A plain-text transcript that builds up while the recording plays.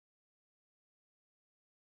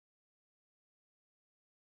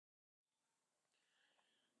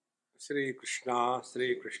श्री कृष्णा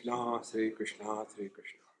श्री कृष्णा श्री कृष्णा श्री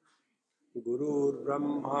कृष्णा।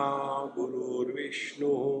 गुरुर्ब्रह्मा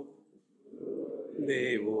गुरुर्विष्णु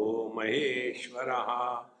देवो महेश्वरः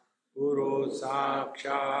गुरु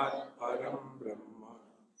साक्षात् परम ब्रह्म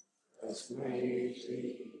तस्मै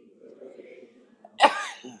श्री।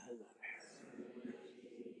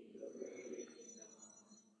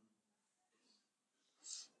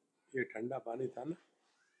 ये ठंडा पानी था ना,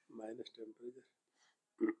 माइनस टेम्परेचर।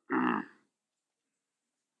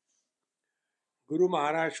 गुरु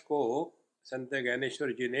महाराज को संत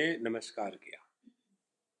ज्ञानेश्वर जी ने नमस्कार किया।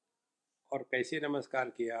 और कैसे नमस्कार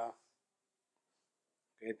किया?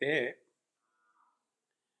 कहते हैं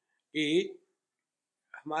कि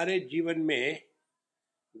हमारे जीवन में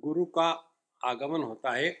गुरु का आगमन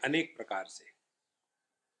होता है अनेक प्रकार से।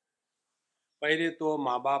 पहले तो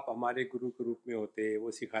माँ बाप हमारे गुरु के रूप में होते हैं,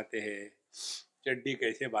 वो सिखाते हैं चड्डी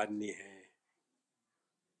कैसे बांधनी है,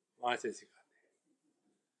 वहाँ से सिखाते हैं।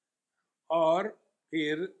 और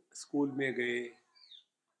फिर स्कूल में गए,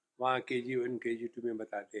 वहाँ KG1 KG2 में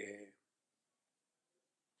बताते हैं।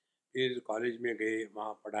 फिर कॉलेज में गए,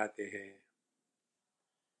 वहाँ पढ़ाते हैं।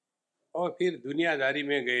 और फिर दुनियादारी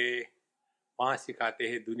में गए, वहाँ सिखाते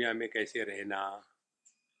हैं दुनिया में कैसे रहना।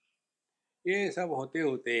 ये सब होते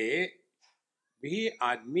होते भी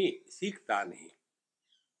आदमी सीखता नहीं,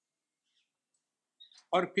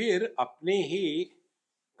 और फिर अपने ही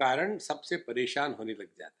कारण सबसे परेशान होने लग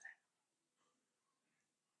जाता है।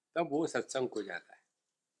 तब वो सत्संग को जाता है,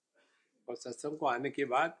 और सत्संग को आने के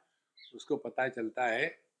बाद उसको पता चलता है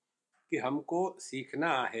कि हमको सीखना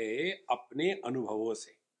है अपने अनुभवों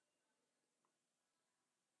से।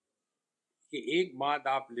 कि एक बात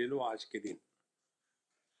आप ले लो, आज के दिन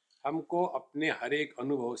हमको अपने हर एक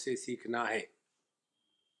अनुभव से सीखना है।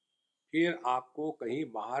 फिर आपको कहीं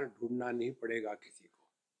बाहर ढूंढना नहीं पड़ेगा किसी को,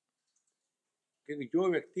 क्योंकि जो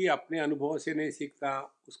व्यक्ति अपने अनुभव से नहीं सीखता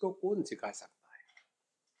उसको कौन सिखा सकता है।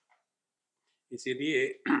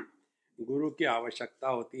 इसीलिए गुरु की आवश्यकता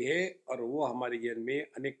होती है, और वो हमारे जीवन में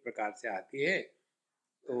अनेक प्रकार से आती है।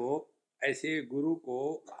 तो ऐसे गुरु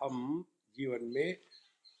को हम जीवन में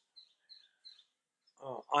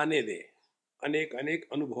आने दें, अनेक अनेक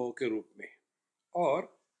अनुभवों के रूप में।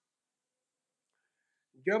 और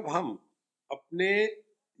जब हम अपने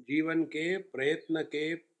जीवन के प्रयत्न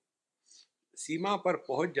के सीमा पर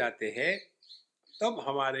पहुंच जाते हैं, तब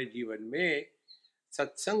हमारे जीवन में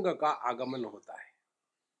सत्संग का आगमन होता है।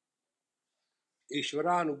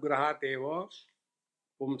 ईश्वरानुग्रहात् एव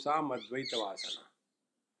पुंसाम अद्वैत वासना।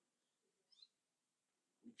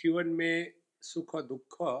 जीवन में सुख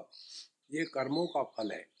दुख ये कर्मों का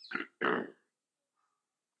फल है,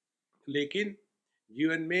 लेकिन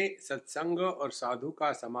जीवन में सत्संग और साधु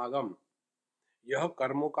का समागम यह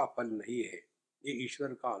कर्मों का फल नहीं है, ये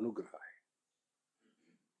ईश्वर का अनुग्रह है।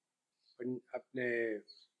 अपने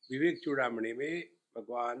विवेक चूड़ामणि में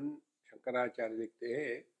भगवान शंकराचार्य लिखते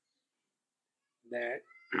हैं दैट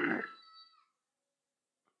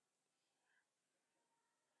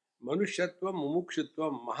मनुष्यत्व मुमुक्षुत्व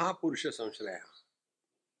महापुरुष संश्रय।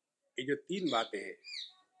 ये जो तीन बातें हैं,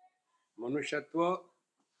 मनुष्यत्व,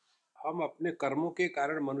 हम अपने कर्मों के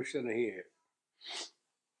कारण मनुष्य नहीं है,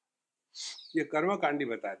 ये कर्मकांडी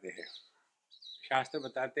बताते हैं। शास्त्र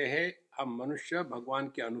बताते हैं हम मनुष्य भगवान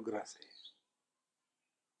के अनुग्रह से।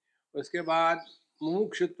 उसके बाद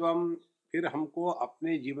मुमुक्षुत्वम, फिर हमको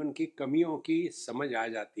अपने जीवन की कमियों की समझ आ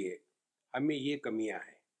जाती है, हमें ये कमियां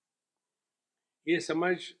हैं। ये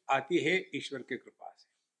समझ आती है ईश्वर की कृपा से।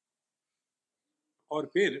 और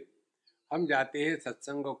फिर हम जाते हैं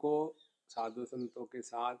सत्संग को, साधु संतों के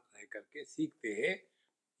साथ रह करके सीखते हैं,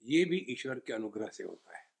 ये भी ईश्वर के अनुग्रह से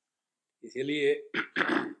होता है। इसीलिए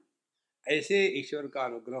ऐसे ईश्वर का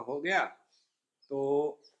अनुग्रह हो गया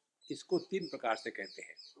तो इसको तीन प्रकार से कहते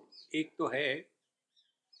हैं। एक तो है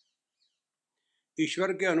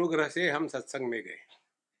ईश्वर के अनुग्रह से हम सत्संग में गए,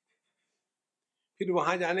 फिर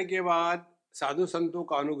वहां जाने के बाद साधु संतों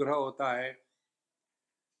का अनुग्रह होता है,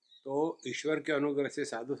 तो ईश्वर के अनुग्रह से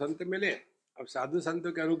साधु संत मिले। अब साधु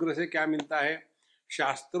संतों के अनुग्रह से क्या मिलता है?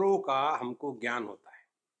 शास्त्रों का हमको ज्ञान होता है।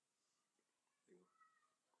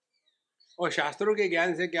 और शास्त्रों के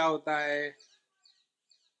ज्ञान से क्या होता है?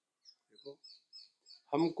 देखो,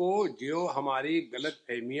 हमको जो हमारी गलत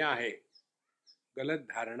फहमियां है, गलत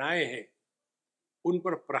धारणाएं हैं, उन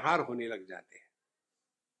पर प्रहार होने लग जाते हैं।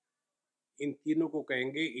 इन तीनों को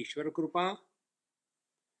कहेंगे ईश्वर कृपा,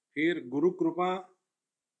 फिर गुरु कृपा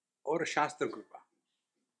और शास्त्र कृपा।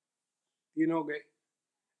 तीन हो गए।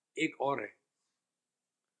 एक और है,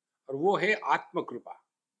 और वो है आत्म कृपा।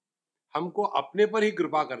 हमको अपने पर ही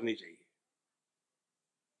कृपा करनी चाहिए।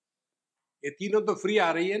 ये तीनों तो फ्री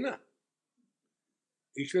आ रही है ना।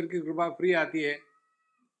 ईश्वर की कृपा फ्री आती है,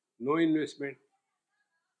 नो इन्वेस्टमेंट।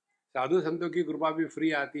 साधु संतों की कृपा भी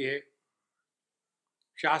फ्री आती है,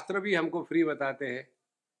 शास्त्र भी हमको फ्री बताते हैं।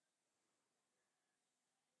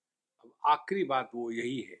 अब आखिरी बात वो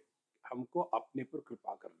यही है, हमको अपने पर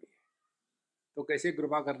कृपा करनी है। तो कैसे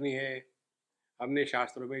कृपा करनी है? हमने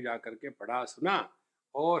शास्त्रों में जाकर के पढ़ा सुना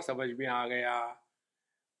और समझ में आ गया।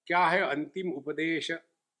 क्या है अंतिम उपदेश?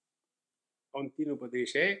 अंतिम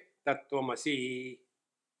उपदेश है तत्वमसि,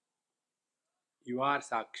 युवार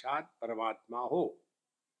साक्षात परमात्मा हो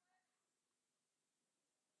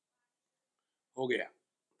गया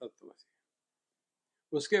तत्वमसि।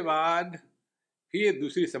 उसके बाद फिर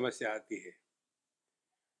दूसरी समस्या आती है,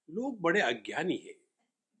 लोग बड़े अज्ञानी है,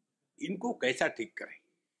 इनको कैसा ठीक करें?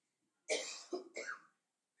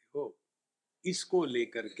 देखो, इसको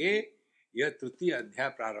लेकर के यह तृतीय अध्याय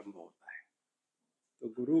प्रारंभ होता है। तो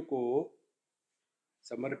गुरु को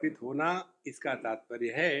समर्पित होना, इसका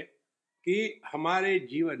तात्पर्य है कि हमारे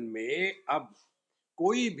जीवन में अब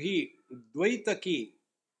कोई भी द्वैत की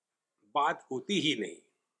बात होती ही नहीं।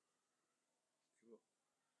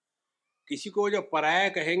 किसी को जब पराया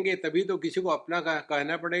कहेंगे तभी तो किसी को अपना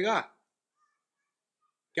कहना पड़ेगा।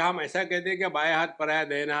 क्या हम ऐसा कहते हैं कि बाएं हाथ पराया,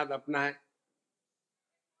 दाहिना हाथ अपना है?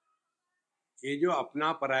 ये जो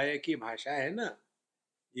अपना पराया की भाषा है ना,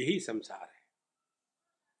 यही संसार है।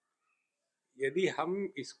 यदि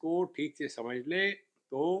हम इसको ठीक से समझ ले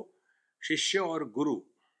तो शिष्य और गुरु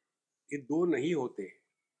ये दो नहीं होते,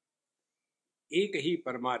 एक ही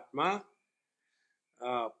परमात्मा।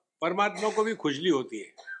 परमात्मा को भी खुजली होती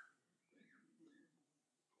है,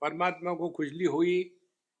 परमात्मा को खुजली हुई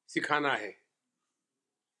सिखाना है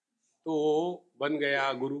तो बन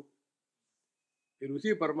गया गुरु। फिर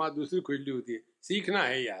उसी परमात्मा दूसरी खुजली होती है, सीखना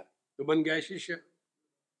है यार, तो बन गया शिष्य।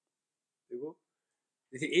 देखो,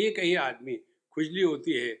 जैसे एक ही आदमी खुजली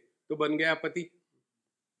होती है तो बन गया पति,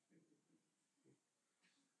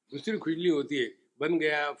 दूसरी खुजली होती है बन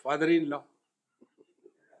गया फादर इन लॉ।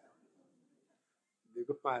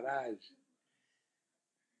 देखो महाराज,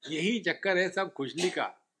 यही चक्कर है सब खुजली का,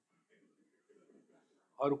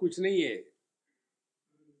 और कुछ नहीं है।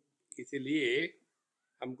 इसलिए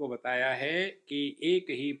हमको बताया है कि एक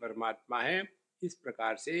ही परमात्मा है। इस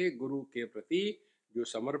प्रकार से गुरु के प्रति जो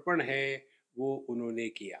समर्पण है वो उन्होंने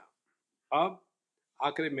किया। अब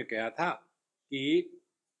आखिर में कहा था कि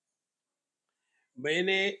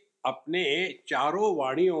मैंने अपने चारों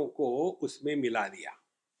वाणियों को उसमें मिला दिया।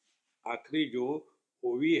 आखिरी जो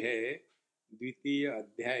होवी है द्वितीय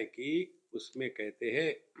अध्याय की, उसमें कहते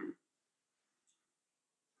हैं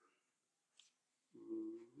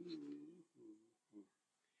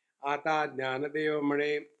आता ज्ञानदेव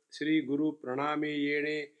मणे श्री गुरु प्रणामे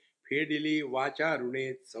येणे फेडिली वाचा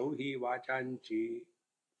ऋणे सौही वाचांची।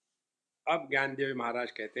 अब ज्ञानदेव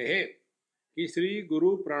महाराज कहते हैं कि श्री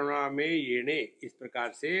गुरु प्रणामे येणे, इस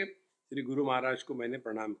प्रकार से श्री गुरु महाराज को मैंने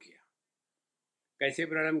प्रणाम किया। कैसे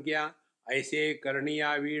प्रणाम किया? ऐसे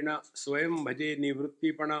करनिया वीण स्वयं भजे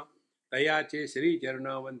निवृत्तिपण तयाचे श्री चरण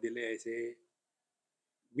वंदिले। ऐसे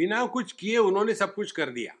बिना कुछ किए उन्होंने सब कुछ कर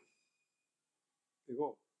दिया।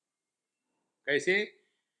 देखो कैसे,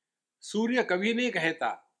 सूर्य कभी नहीं कहता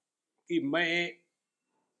कि मैं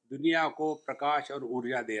दुनिया को प्रकाश और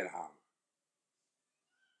ऊर्जा दे रहा हूं।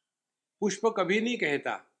 पुष्प कभी नहीं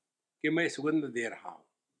कहता कि मैं सुगंध दे रहा हूं।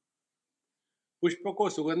 पुष्प को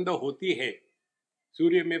सुगंध होती है,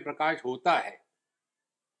 सूर्य में प्रकाश होता है।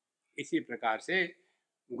 इसी प्रकार से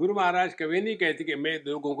गुरु महाराज कभी नहीं कहते कि मैं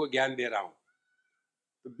लोगों को ज्ञान दे रहा हूं।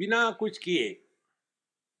 तो बिना कुछ किए,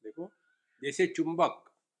 देखो जैसे चुंबक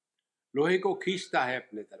लोहे को खींचता है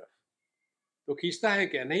अपने तरफ, तो खींचता है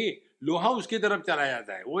क्या? नहीं, लोहा उसकी तरफ चला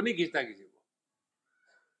जाता है, वो नहीं खींचता किसी को।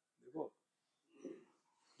 देखो,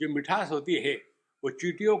 जो मिठास होती है वो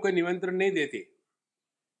चींटियों को निमंत्रण नहीं देती।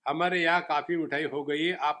 हमारे यहाँ काफी मिठाई हो गई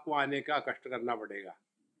है, आपको आने का कष्ट करना पड़ेगा,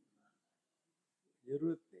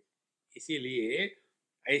 जरूरत नहीं। इसीलिए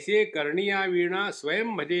ऐसे करनिया वीणा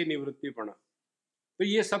स्वयं भजे निवृत्तिपण। तो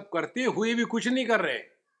ये सब करते हुए भी कुछ नहीं कर रहे।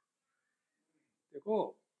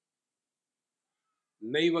 देखो,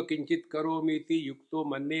 नैव किंचित करोमीति युक्तो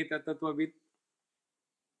मन्येत तत्त्ववित्।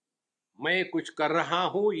 मैं कुछ कर रहा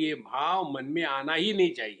हूं ये भाव मन में आना ही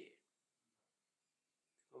नहीं चाहिए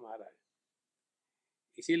महाराज।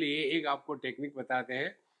 इसीलिए एक आपको टेक्निक बताते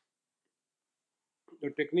हैं। तो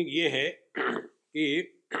टेक्निक ये है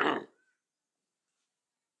कि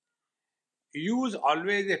use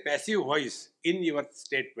always a passive voice in your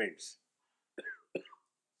statements.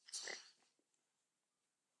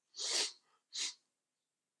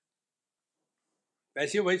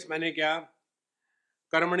 Passive voice माने क्या?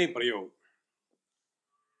 कर्मणि प्रयोग।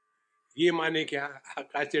 ये माने क्या?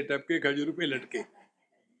 आकाश से टपके खजूर पे लटके।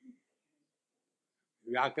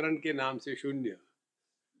 व्याकरण के नाम से शून्य।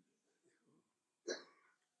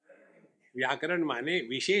 व्याकरण माने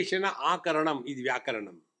विशेषण आकरणम इति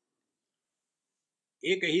व्याकरणम।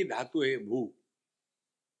 एक ही धातु है भू।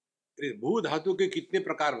 भू धातु के कितने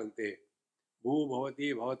प्रकार बनते हैं? भू,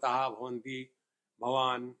 भवती, भवतः, भवंती,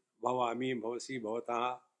 भवान, भवामी, भवसी, भवतः,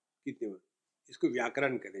 कितने? इसको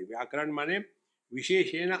व्याकरण कहते हैं। व्याकरण माने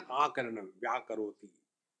विशेषेण आकरणम, व्याकरोति।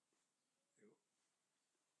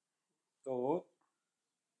 तो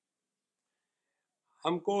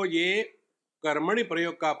हमको ये कर्मणि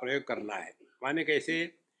प्रयोग का प्रयोग करना है। माने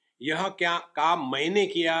कैसे? यह क्या काम मैंने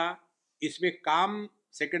किया, इसमें काम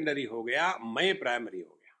सेकेंडरी हो गया, मैं प्राइमरी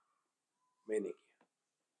हो गया। मैंने किया।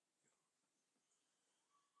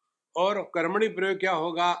 और कर्मणि प्रयोग क्या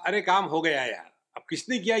होगा? अरे काम हो गया यार, अब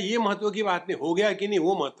किसने किया ये महत्व की बात नहीं, हो गया कि नहीं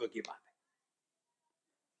वो महत्व की बात है।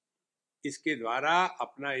 इसके द्वारा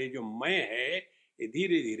अपना ये जो मैं है ये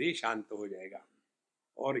धीरे धीरे शांत हो जाएगा।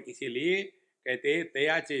 और इसीलिए कहते हैं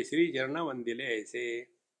तयाचे श्री चरण वंदिले ऐसे।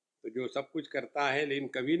 तो जो सब कुछ करता है लेकिन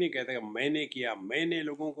कभी नहीं कहता कि मैंने किया, मैंने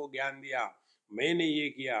लोगों को ज्ञान दिया, मैंने ये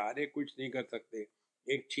किया। अरे कुछ नहीं कर सकते,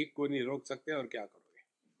 एक छींक को नहीं रोक सकते, और क्या करोगे?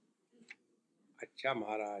 अच्छा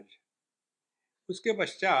महाराज, उसके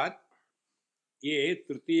पश्चात ये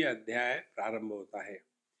तृतीय अध्याय प्रारंभ होता है।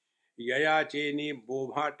 ययाचेनी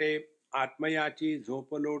बोभाटे आत्मयाची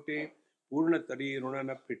झोपलोटे पूर्ण तरी ऋण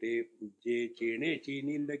न फिटे जे चेणे ची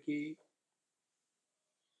नींद की।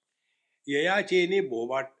 ययाचेनी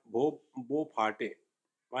बो फाटे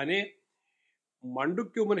माने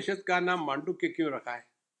मांडुक्य उपनिषद का नाम मांडुक्य क्यों रखा है?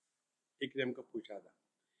 एक ने हमको पूछा था।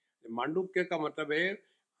 मांडुक्य का मतलब है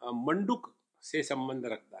मंडुक से संबंध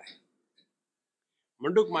रखता है।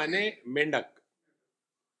 मंडुक माने मेंढक।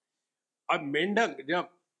 अब मेंढक जब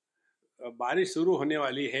बारिश शुरू होने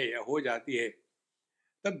वाली है या हो जाती है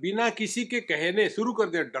तब बिना किसी के कहने शुरू कर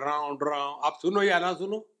दे, डराओ डराओ, आप सुनो या ना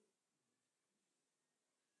सुनो।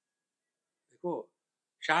 देखो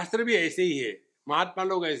शास्त्र भी ऐसे ही है, महात्मा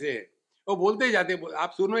लोग ऐसे हैं, वो बोलते ही जाते,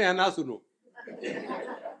 आप सुनो या ना सुनो।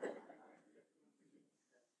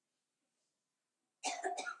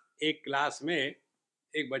 एक क्लास में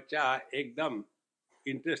एक बच्चा एकदम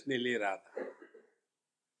इंटरेस्ट नहीं ले रहा था,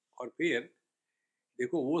 और फिर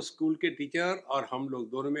देखो वो स्कूल के टीचर और हम लोग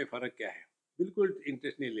दोनों में फर्क क्या है, बिल्कुल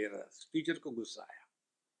इंटरेस्ट नहीं ले रहा। टीचर को गुस्सा आया,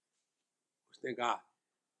 उसने कहा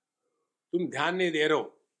तुम ध्यान नहीं दे रहे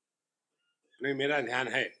हो। नहीं मेरा ध्यान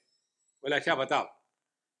है। बोले अच्छा बताओ।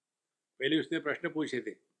 पहले उसने प्रश्न पूछे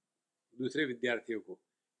थे दूसरे विद्यार्थियों को,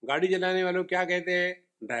 गाड़ी चलाने वालों को क्या कहते हैं?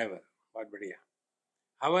 ड्राइवर। बहुत बढ़िया।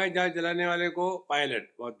 हवाई जहाज चलाने वाले को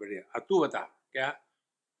पायलट। बहुत बढ़िया। अब तू बता क्या?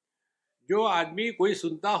 जो आदमी कोई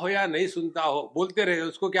सुनता हो या नहीं सुनता हो बोलते रहे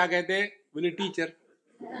उसको क्या कहते हैं? बोले टीचर।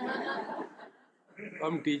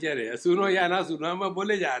 हम टीचर है, सुनो या ना सुनो हम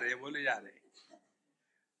बोले जा रहे हैं।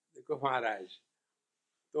 देखो महाराज,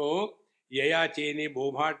 तो यया चेनी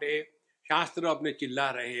बोभाटे, शास्त्र अपने चिल्ला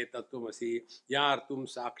रहे तत्वमसी, यार तुम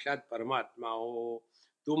साक्षात परमात्मा हो,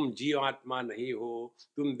 तुम जीवात्मा नहीं हो,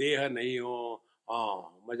 तुम देह नहीं हो।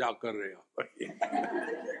 हाँ मजाक कर रहे हो।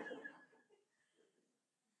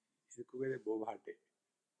 इसको कहते बोभाटे।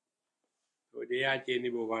 तो जया चेनी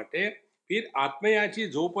बोभाटे। फिर आत्मयाची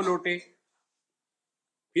झोप लोटे।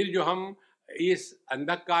 फिर जो हम इस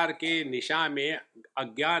अंधकार के निशा में,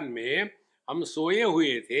 अज्ञान में हम सोए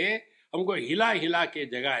हुए थे, हमको हिला हिला के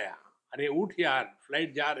जगाया। अरे उठ यार,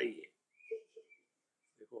 फ्लाइट जा रही है।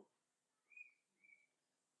 देखो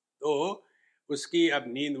तो उसकी अब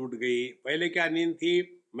नींद उठ गई। पहले क्या नींद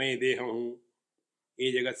थी? मैं देह हूं,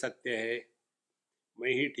 ये जगत सत्य है,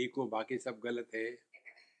 मैं ही ठीक हूं, बाकी सब गलत है।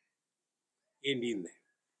 ये नींद है।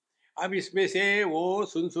 अब इसमें से वो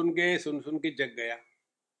सुन सुन के जग गया।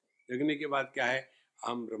 जगने के बाद क्या है?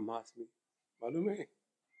 हम ब्रह्मास्मि। मालूम है?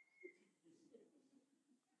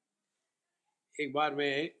 एक बार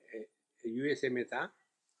मैं यूएसए में था,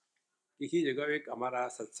 किसी जगह एक हमारा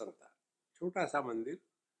सत्संग था, छोटा सा मंदिर,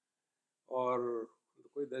 और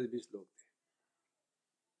कोई 10-20 लोग थे।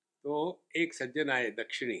 तो एक सज्जन आए,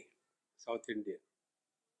 दक्षिणी, साउथ इंडियन।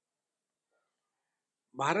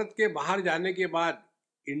 भारत के बाहर जाने के बाद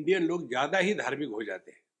इंडियन लोग ज्यादा ही धार्मिक हो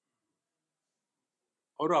जाते हैं,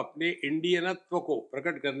 और अपने इंडियनत्व को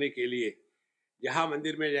प्रकट करने के लिए जहां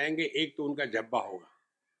मंदिर में जाएंगे, एक तो उनका जब्बा होगा,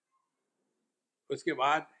 उसके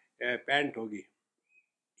बाद पैंट होगी,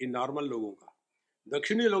 इन नॉर्मल लोगों का।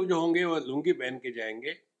 दक्षिणी लोग जो होंगे वो लुंगी पहन के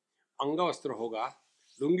जाएंगे, अंगवस्त्र होगा,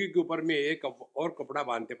 लुंगी के ऊपर में एक और कपड़ा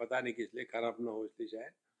बांधते, पता नहीं किस लिए, खराब ना हो इसलिए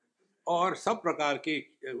शायद। और सब प्रकार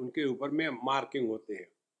के उनके ऊपर में मार्किंग होते हैं,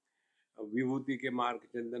 विभूति के मार्क,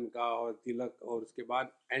 चंदन का और तिलक, और उसके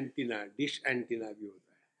बाद एंटीना, डिश एंटीना भी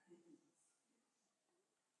होता है।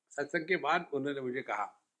 सत्संग के बाद उन्होंने मुझे कहा,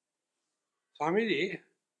 स्वामी जी,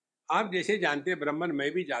 आप जैसे जानते हैं ब्राह्मण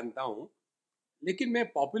मैं भी जानता हूँ, लेकिन मैं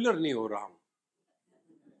पॉपुलर नहीं हो रहा हूँ।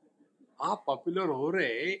 आप पॉपुलर हो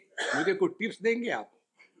रहे, मुझे कुछ टिप्स देंगे आप,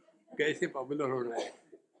 कैसे पॉपुलर होना है?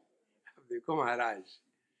 अब देखो महाराज,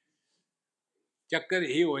 चक्कर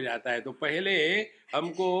ही हो जाता है। तो पहले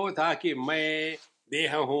हमको था कि मैं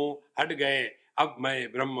देह हूँ, हट गए, अब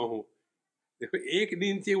मैं ब्रह्म हूँ। देखो, एक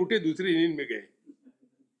नींद से उठे दूसरी नींद में गए।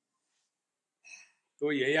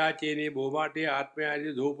 तो ययाचेने बोबाटे आत्मया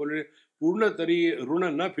धो पूर्ण तरी ऋण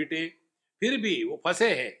न फिटे, फिर भी वो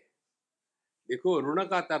फंसे है। देखो, ऋण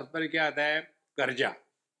का तात्पर्य क्या आता है? कर्जा।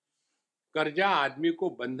 कर्जा आदमी को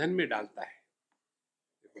बंधन में डालता है।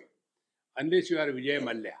 Unless you are Vijay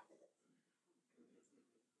Mallya,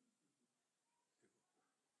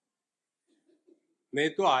 नहीं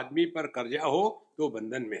तो आदमी पर कर्जा हो तो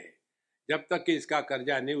बंधन में है। जब तक कि इसका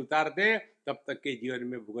कर्जा नहीं उतारते तब तक के जीवन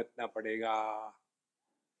में भुगतना पड़ेगा।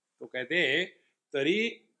 तो कहते हैं, तरी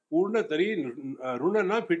पूर्ण तरी ऋण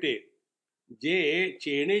न फिटे, जे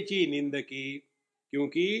चेणेची निंद की।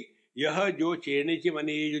 क्योंकि यह जो चेणेची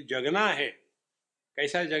मानी, ये जो जगना है,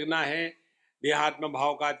 कैसा जगना है? देहात्म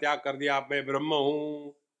भाव का त्याग कर दिया, आप मैं ब्रह्म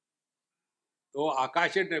हूं, तो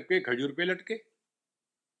आकाश से टपके खजूर पे लटके।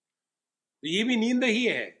 तो ये भी नींद ही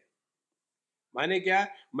है। माने क्या?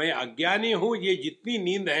 मैं अज्ञानी हूं, ये जितनी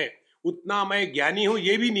नींद है उतना मैं ज्ञानी हूं,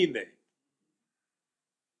 ये भी नींद है।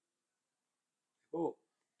 तो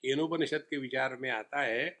केनोपनिषद के विचार में आता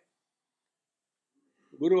है,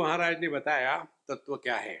 गुरु महाराज ने बताया तत्व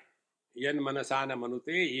क्या है। यन मनसा न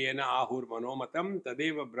मनुते ये न आहुर मनोमतम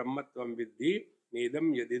तदेव ब्रह्मत्वम विद्धि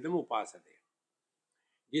नेदम यदिदम उपासते।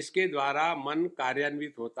 जिसके द्वारा मन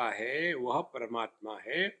कार्यान्वित होता है वह परमात्मा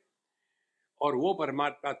है, और वो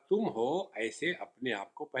परमात्मा तुम हो, ऐसे अपने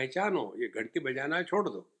आप को पहचानो। ये घंटी बजाना छोड़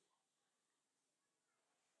दो।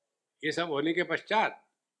 ये सब होने के पश्चात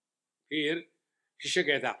फिर शिष्य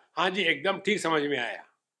कहता, हाँ जी एकदम ठीक समझ में आया।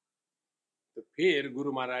 तो फिर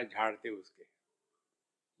गुरु महाराज झाड़ते उसके,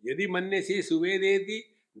 यदि मन्ने से सुवेदेति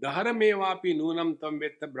दहर में वापी नूनम तम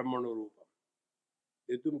वेत्त ब्रह्मणो रूपम।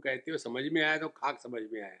 ये तुम कहते हो समझ में आया, तो खाक समझ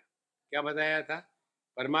में आया। क्या बताया था?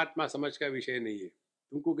 परमात्मा समझ का विषय नहीं है।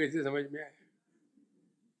 तुमको कैसे समझ में आया?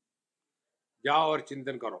 जाओ और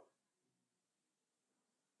चिंतन करो।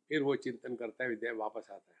 फिर वो चिंतन करता है, विद्या वापस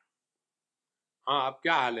आता है। हाँ, अब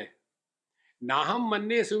क्या हाल है? ना हम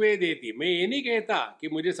मन्ने सुवेदेति, मैं ये नहीं कहता कि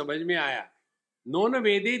मुझे समझ में आया। नो न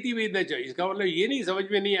वेदेति वेदच, इसका मतलब ये नहीं समझ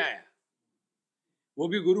में नहीं आया। वो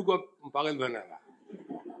भी गुरु को पागल बना रहा।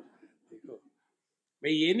 देखो,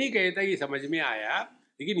 मैं ये नहीं कहता कि समझ में आया,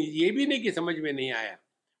 लेकिन ये भी नहीं कि समझ में नहीं आया।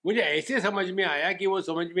 मुझे ऐसे समझ में आया कि वो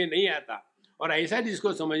समझ में नहीं आता, और ऐसा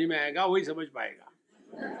जिसको समझ में आएगा वही समझ पाएगा।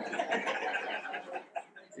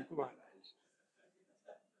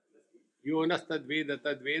 यो न तद्वेद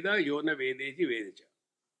तद्वेद, यो न वेदेति वेद च।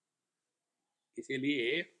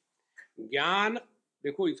 इसीलिए ज्ञान,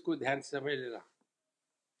 देखो इसको ध्यान से समझ लेना।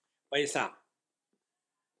 पैसा,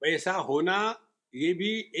 पैसा होना ये भी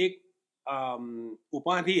एक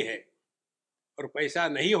उपाधि है, और पैसा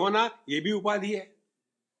नहीं होना ये भी उपाधि है।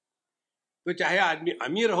 तो चाहे आदमी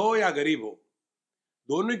अमीर हो या गरीब हो,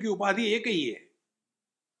 दोनों की उपाधि एक ही है।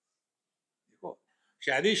 देखो,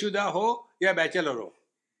 शादीशुदा हो या बैचलर हो,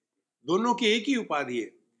 दोनों की एक ही उपाधि है।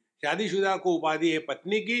 शादीशुदा को उपाधि है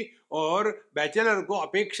पत्नी की, और बैचलर को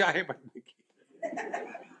अपेक्षा है पत्नी की।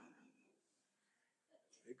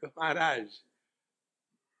 देखो महाराज,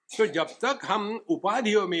 तो जब तक हम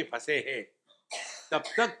उपाधियों में फंसे हैं तब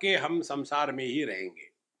तक के हम संसार में ही रहेंगे।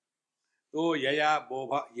 तो यया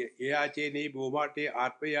बोभा ययाचे नहीं बोभाटे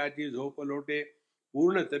आत्मयाची झोप लोटे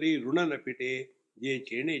पूर्ण तरी ऋण न पिटे ये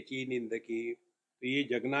चेणे ची निंद की। तो ये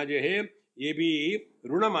जगना जो है, ये भी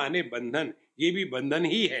ऋण माने बंधन, ये भी बंधन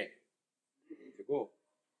ही है। देखो,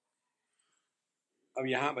 अब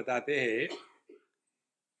यहाँ बताते हैं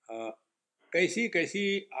कैसी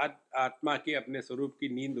कैसी आत्मा की अपने स्वरूप की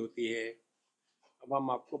नींद होती है। अब हम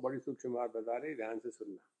आपको बड़ी सूक्ष्म बात बता रहे, ध्यान से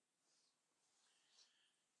सुनना।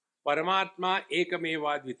 परमात्मा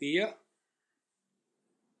एकमेवा द्वितीय,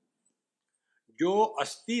 जो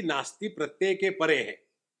अस्ति नास्ति प्रत्यय के परे है।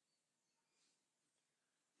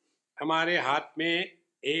 हमारे हाथ में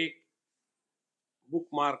एक बुक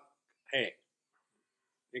मार्क है,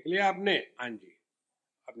 देख लिया आपने? हाँ जी,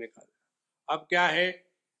 आपने कहा। अब क्या है?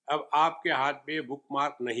 अब आपके हाथ में बुक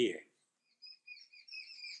मार्क नहीं है।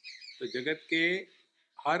 तो जगत के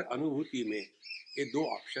हर अनुभूति में ये दो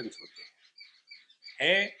ऑप्शंस होते हैं,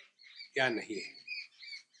 है या नहीं है।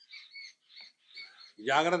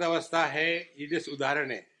 जागृत अवस्था है, ये जिस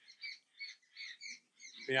उदाहरण है,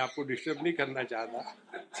 मैं आपको डिस्टर्ब नहीं करना चाहता।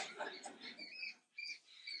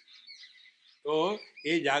 तो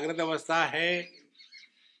ये जागृत अवस्था है,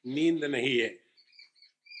 नींद नहीं है।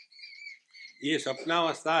 ये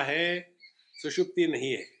स्वप्नावस्था है, सुषुप्ति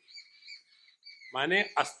नहीं है। माने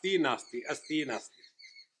अस्ति नास्ति, अस्ति नास्ति।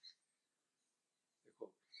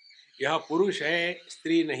 देखो, यह पुरुष है,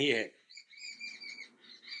 स्त्री नहीं है।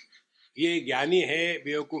 ये ज्ञानी है,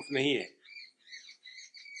 बेवकूफ नहीं है।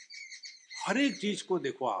 हर एक चीज को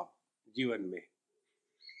देखो आप जीवन में,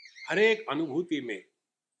 हर एक अनुभूति में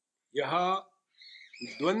यह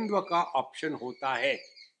द्वंद्व का ऑप्शन होता है।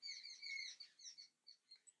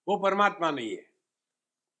 वो परमात्मा नहीं है।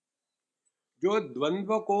 जो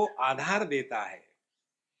द्वंद्व को आधार देता है,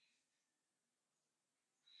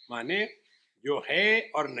 माने जो है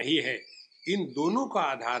और नहीं है, इन दोनों का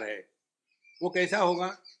आधार है, वो कैसा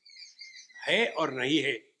होगा? है और नहीं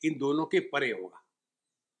है, इन दोनों के परे होगा।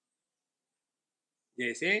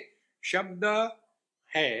 जैसे शब्द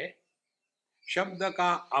है, शब्द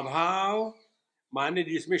का अभाव, माने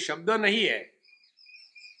जिसमें शब्द नहीं है,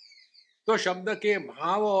 तो शब्द के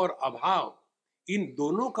भाव और अभाव, इन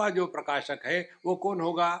दोनों का जो प्रकाशक है वो कौन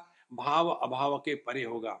होगा? भाव अभाव के परे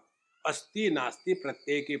होगा। अस्ति नास्ति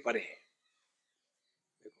प्रत्यय के परे है।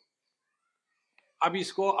 देखो, अब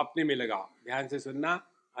इसको अपने में लगाओ, ध्यान से सुनना।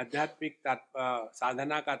 आध्यात्मिक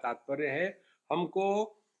साधना का तात्पर्य है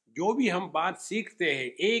हमको जो भी हम बात सीखते हैं,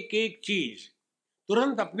 एक एक चीज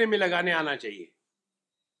तुरंत अपने में लगाने आना चाहिए।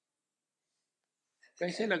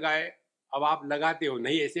 कैसे लगाए? अब आप लगाते हो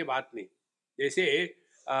नहीं, ऐसे बात नहीं। जैसे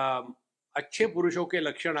अच्छे पुरुषों के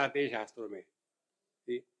लक्षण आते हैं शास्त्रों में,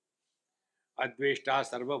 अद्वेष्टा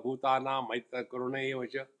सर्वभूतानां मैत्र करुण एव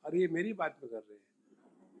च। अरे ये मेरी बात में कर रहे हैं,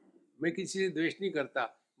 मैं किसी से द्वेष नहीं करता,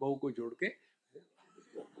 बहू को जोड़ के।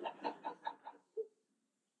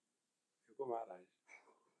 देखो महाराज,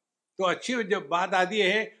 तो अच्छी जब बात आती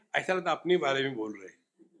है, ऐसा लगता अपने बारे में बोल रहे हैं,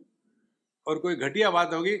 और कोई घटिया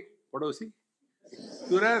बात होगी, पड़ोसी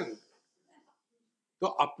तुरंत। तो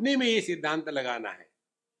अपने में ये सिद्धांत लगाना है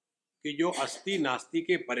कि जो अस्ति नास्ति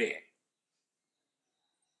के परे है।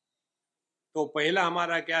 तो पहला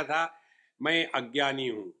हमारा क्या था? मैं अज्ञानी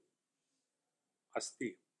हूं,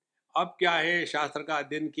 अस्ति। अब क्या है? शास्त्र का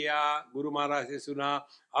अध्ययन किया, गुरु महाराज से सुना,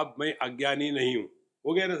 अब मैं अज्ञानी नहीं हूं।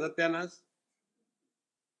 हो गया ना सत्यानाश?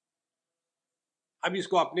 अब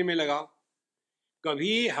इसको अपने में लगाओ।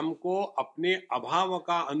 कभी हमको अपने अभाव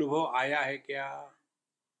का अनुभव आया है क्या?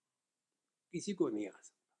 किसी को नहीं आ सकता।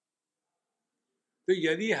 तो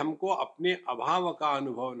यदि हमको अपने अभाव का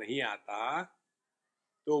अनुभव नहीं आता,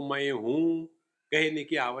 तो मैं हूं कहने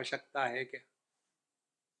की आवश्यकता है क्या?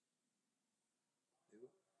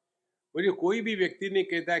 मुझे कोई भी व्यक्ति नहीं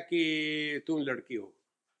कहता कि तुम लड़की हो,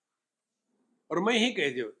 और मैं ही कह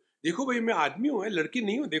दो, देखो भाई मैं आदमी हूं, लड़की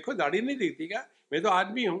नहीं हूं, देखो दाढ़ी नहीं दिखती क्या, मैं तो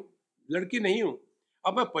आदमी हूं, लड़की नहीं हूं।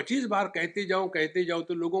 अब मैं 25 बार कहते जाऊं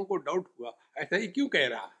तो लोगों को डाउट हुआ, ऐसा ही क्यों कह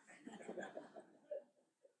रहा?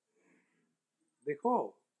 देखो,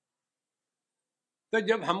 तो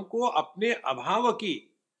जब हमको अपने अभाव की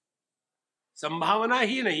संभावना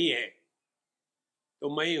ही नहीं है,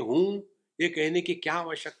 तो मैं हूं ये कहने की क्या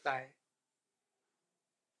आवश्यकता है?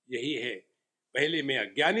 यही है, पहले मैं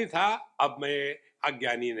अज्ञानी था, अब मैं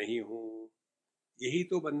अज्ञानी नहीं हूं। यही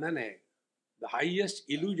तो बंधन है। The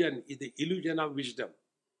highest illusion is the illusion of wisdom.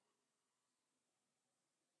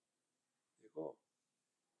 देखो,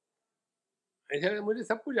 ऐसा मुझे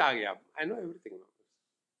सब कुछ आ गया, आई नो एवरीथिंग।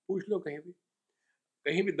 पूछ लो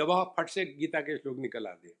कहीं भी दबाओ, फट से गीता के श्लोक निकल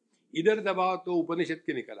आते हैं, इधर दबाओ तो उपनिषद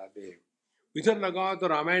के निकल आते हैं, इधर लगाओ तो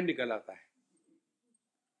रामायण निकल आता है।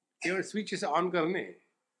 केवल स्विच से ऑन करने हैं,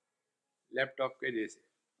 लैपटॉप के जैसे।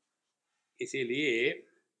 इसीलिए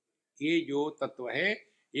ये जो तत्व है,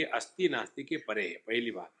 ये अस्ति नास्ति के परे है,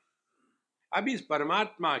 पहली बात। अब इस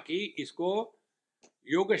परमात्मा की, इसको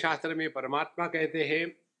योग शास्त्र में परमात्मा कहते हैं,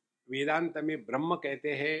 वेदांत में ब्रह्म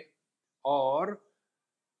कहते हैं, और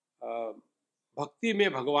भक्ति में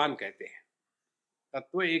भगवान कहते हैं।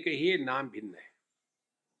 तत्व एक ही है, नाम भिन्न है।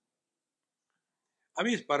 अब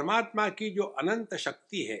इस परमात्मा की जो अनंत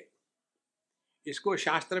शक्ति है, इसको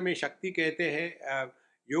शास्त्र में शक्ति कहते हैं,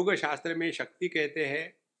 योग शास्त्र में शक्ति कहते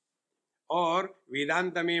हैं, और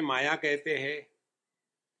वेदांत में माया कहते हैं,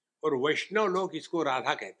 और वैष्णव लोग इसको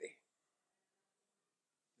राधा कहते हैं।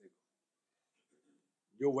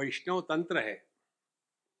 जो वैष्णव तंत्र है,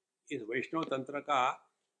 इस वैष्णव तंत्र का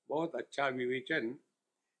बहुत अच्छा विवेचन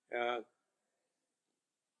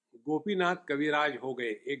गोपीनाथ कविराज हो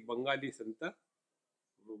गए, एक बंगाली संत,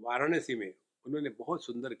 वाराणसी में, उन्होंने बहुत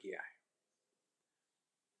सुंदर किया है।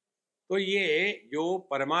 तो ये जो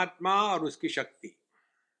परमात्मा और उसकी शक्ति,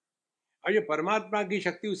 और ये परमात्मा की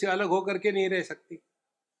शक्ति उससे अलग होकर के नहीं रह सकती।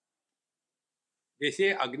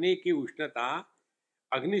 जैसे अग्नि की उष्णता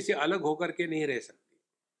अग्नि से अलग होकर के नहीं रह सकती।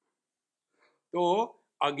 तो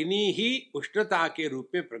अग्नि ही उष्णता के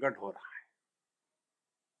रूप में प्रकट हो रहा है।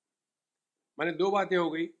 माने दो बातें हो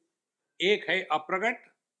गई, एक है अप्रकट,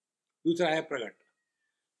 दूसरा है प्रकट।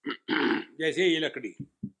 जैसे ये लकड़ी,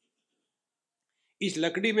 इस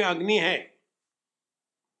लकड़ी में अग्नि है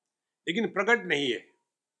लेकिन प्रकट नहीं है,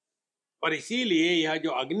 और इसीलिए यह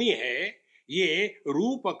जो अग्नि है ये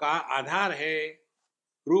रूप का आधार है,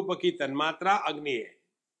 रूप की तन्मात्रा अग्नि है।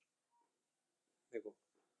 देखो,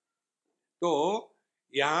 तो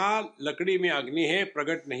यहां लकड़ी में अग्नि है,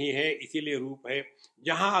 प्रकट नहीं है, इसीलिए रूप है।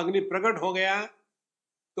 जहां अग्नि प्रकट हो गया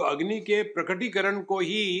तो अग्नि के प्रकटीकरण को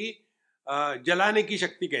ही जलाने की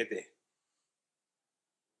शक्ति कहते हैं।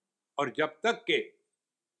 और जब तक के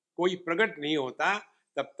कोई प्रकट नहीं होता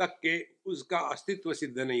तब तक के उसका अस्तित्व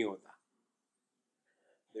सिद्ध नहीं होता।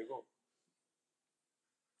 देखो,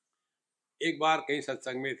 एक बार कहीं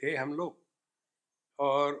सत्संग में थे हम लोग,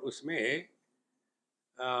 और उसमें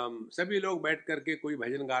सभी लोग बैठ करके कोई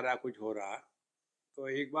भजन गा रहा, कुछ हो रहा। तो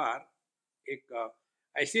एक बार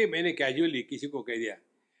ऐसे मैंने कैजुअली किसी को कह दिया,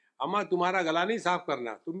 अम्मा तुम्हारा गला नहीं साफ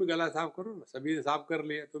करना, तुम भी गला साफ करो ना, सभी ने साफ कर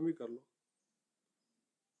लिया, तुम भी कर लो।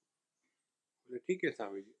 बोले ठीक है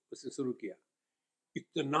स्वामी जी। उसने शुरू किया,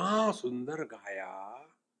 इतना सुंदर गाया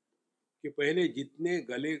कि पहले जितने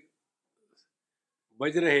गले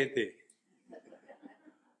बज रहे थे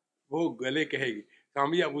वो गले कहेगी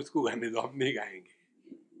स्वामी जी आप उसको गाने दो, हम नहीं गाएंगे।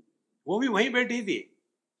 वो भी वहीं बैठी थी,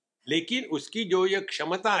 लेकिन उसकी जो ये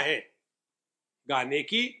क्षमता है गाने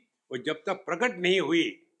की, वो जब तक प्रकट नहीं हुई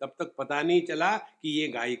तब तक पता नहीं चला कि ये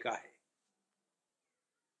गायिका है।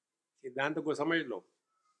 सिद्धांत को समझ लो।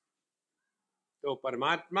 तो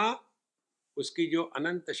परमात्मा, उसकी जो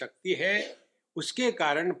अनंत शक्ति है, उसके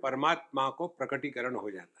कारण परमात्मा को प्रकटीकरण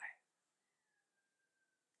हो जाता है।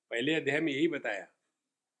 पहले अध्याय में यही बताया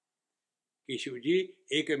कि शिव जी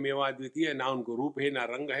एक मेवा द्वितीय, ना उनको रूप है ना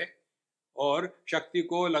रंग है, और शक्ति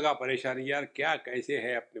को लगा परेशानी, यार क्या कैसे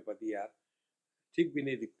है अपने पति, यार ठीक भी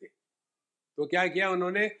नहीं दिखते। तो क्या किया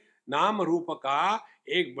उन्होंने, नाम रूप का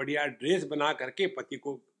एक बढ़िया ड्रेस बना करके पति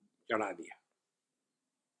को चढ़ा दिया,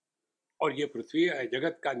 और ये पृथ्वी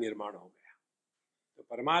जगत का निर्माण हो गया। तो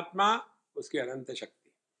परमात्मा, उसकी अनंत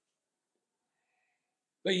शक्ति।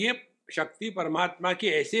 तो ये शक्ति परमात्मा की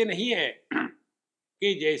ऐसे नहीं है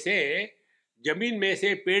कि जैसे जमीन में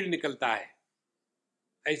से पेड़ निकलता है,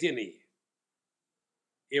 ऐसे नहीं है।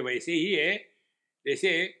 ये वैसे ही है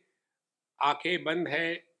जैसे आंखें बंद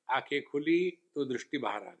है, आंखें खुली तो दृष्टि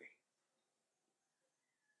बाहर आ गई।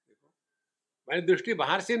 देखो, मैंने दृष्टि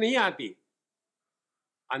बाहर से नहीं आती,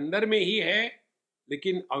 अंदर में ही है,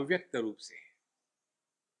 लेकिन अव्यक्त रूप से है।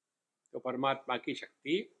 तो परमात्मा की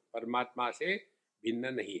शक्ति परमात्मा से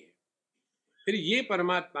भिन्न नहीं है। फिर ये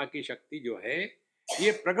परमात्मा की शक्ति जो है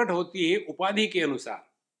ये प्रकट होती है उपाधि के अनुसार।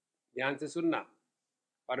 ध्यान से सुनना,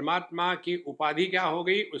 परमात्मा की उपाधि क्या हो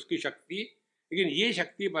गई, उसकी शक्ति, लेकिन ये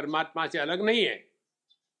शक्ति परमात्मा से अलग नहीं है।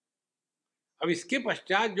 अब इसके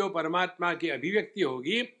पश्चात जो परमात्मा की अभिव्यक्ति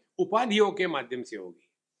होगी उपाधियों के माध्यम से होगी।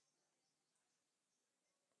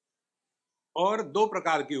 और दो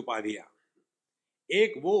प्रकार की उपाधियां,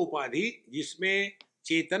 एक वो उपाधि जिसमें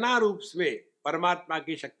चेतना रूप में परमात्मा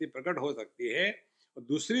की शक्ति प्रकट हो सकती है, और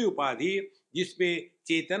दूसरी उपाधि जिसमें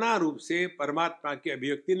चेतना रूप से परमात्मा की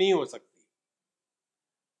अभिव्यक्ति नहीं हो सकती।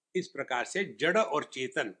 इस प्रकार से जड़ और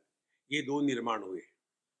चेतन, ये दो निर्माण हुए।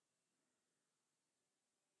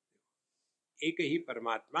 एक ही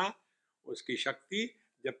परमात्मा, उसकी शक्ति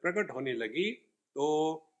जब प्रकट होने लगी तो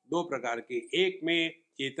दो प्रकार की, एक में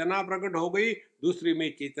चेतना प्रकट हो गई, दूसरी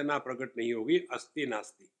में चेतना प्रकट नहीं होगी, अस्ति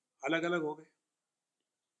नास्ति, अलग अलग हो गए।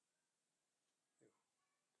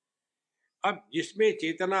 अब जिसमें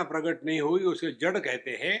चेतना प्रकट नहीं हुई उसे जड़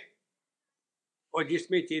कहते हैं, और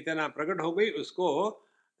जिसमें चेतना प्रकट हो गई उसको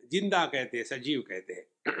जिंदा कहते हैं, सजीव कहते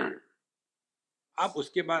हैं। अब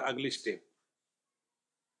उसके बाद अगली स्टेप,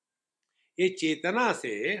 ये चेतना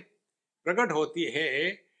से प्रकट होती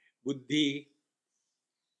है बुद्धि,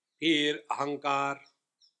 फिर अहंकार,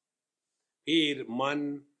 फिर मन,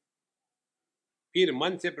 फिर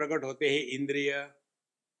मन से प्रकट होते हैं इंद्रिय,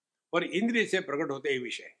 और इंद्रिय से प्रकट होते हैं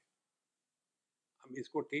विषय। हम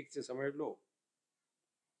इसको ठीक से समझ लो,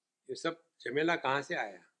 ये सब झमेला कहां से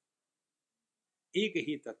आया, एक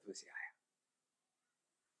ही तत्व से आया।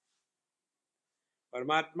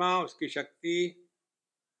 परमात्मा, उसकी शक्ति,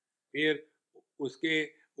 फिर उसके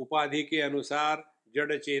उपाधि के अनुसार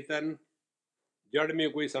जड़ चेतन। जड़ में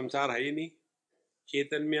कोई संसार है ही नहीं,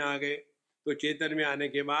 चेतन में आ गए, तो चेतन में आने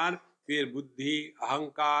के बाद फिर बुद्धि,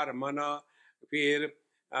 अहंकार, मन, फिर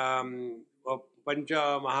पंच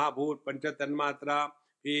महाभूत, पंच तन्मात्रा,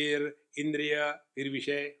 फिर इंद्रिय, फिर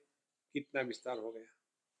विषय। कितना विस्तार हो गया।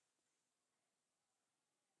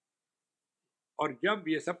 और जब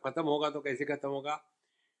ये सब खत्म होगा तो कैसे खत्म होगा?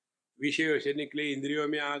 विषयों से निकले इंद्रियों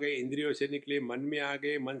में आ गए, इंद्रियों से निकले मन में आ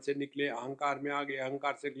गए, मन से निकले अहंकार में आ गए,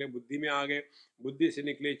 अहंकार से निकले बुद्धि में आ गए, बुद्धि से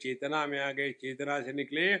निकले चेतना में आ गए, चेतना से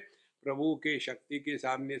निकले प्रभु के शक्ति के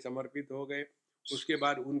सामने समर्पित हो गए। उसके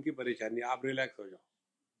बाद उनकी परेशानी, आप रिलैक्स हो जाओ।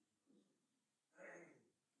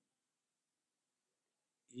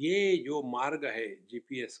 ये जो मार्ग है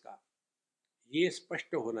जीपीएस का, ये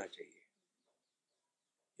स्पष्ट होना चाहिए।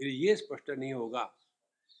 यदि ये स्पष्ट नहीं होगा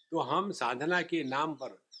तो हम साधना के नाम पर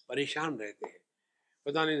परेशान रहते हैं।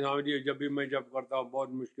 पता नहीं स्वामी जी, जब भी मैं जब करता हूँ बहुत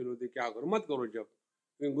मुश्किल होती है, क्या करूँ? मत करो जब,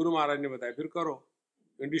 क्योंकि गुरु महाराज ने बताया फिर करो।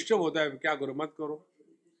 डिस्टर्ब होता है, क्या करो? मत करो।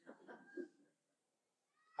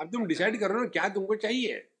 अब तुम डिसाइड करो ना क्या तुमको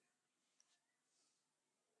चाहिए।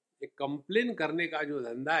 ये कंप्लेन करने का जो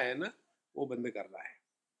धंधा है ना, वो बंद करना है।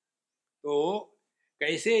 तो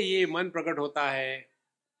कैसे ये मन प्रकट होता है?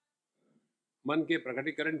 मन के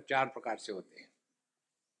प्रकटीकरण 4 प्रकार से होते हैं।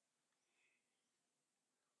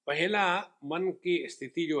 पहला, मन की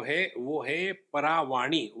स्थिति जो है वो है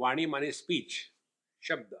परावाणी। वाणी माने स्पीच,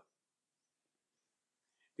 शब्द।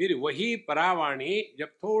 फिर वही परावाणी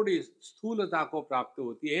जब थोड़ी स्थूलता को प्राप्त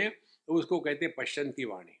होती है तो उसको कहते हैं पश्यंती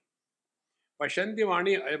वाणी। पश्यंती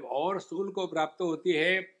वाणी अब और स्थूल को प्राप्त होती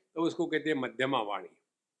है तो उसको कहते हैं मध्यमा वाणी।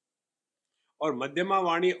 और मध्यमा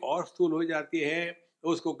वाणी और स्थूल हो जाती है तो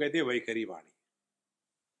उसको कहते हैं वैखरी वाणी।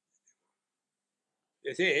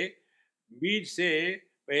 जैसे बीज से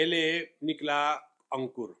पहले निकला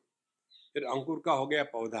अंकुर, फिर अंकुर का हो गया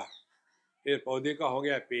पौधा, फिर पौधे का हो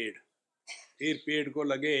गया पेड़, फिर पेड़ को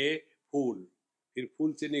लगे फूल, फिर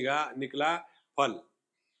फूल से निकला फल।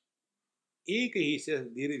 एक ही से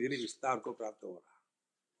धीरे धीरे विस्तार को प्राप्त हो रहा।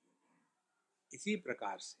 इसी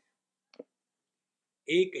प्रकार से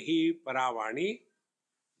एक ही परावाणी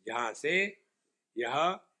जहां से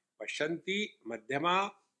यह पश्यंती, मध्यमा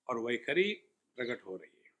और वैखरी प्रकट हो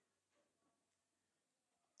रही है।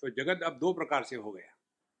 तो जगत अब 2 प्रकार से हो गया।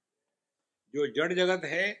 जो जड़ जगत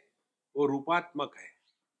है वो रूपात्मक है,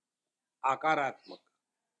 आकारात्मक,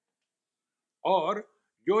 और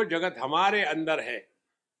जो जगत हमारे अंदर है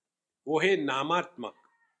वो है नामात्मक।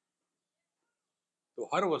 तो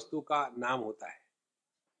हर वस्तु का नाम होता है।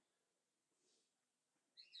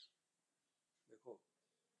 देखो,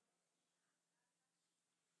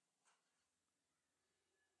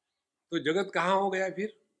 तो जगत कहाँ हो गया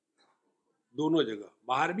फिर? दोनों जगह,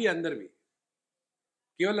 बाहर भी अंदर भी।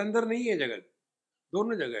 केवल अंदर नहीं है जगत,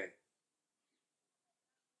 दोनों जगह है।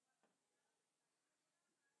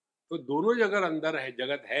 तो दोनों जगह अंदर है,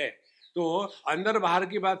 जगत है। तो अंदर बाहर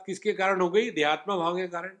की बात किसके कारण हो गई? देहात्म भाव के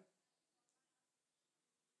कारण।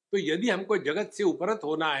 तो यदि हमको जगत से उपरत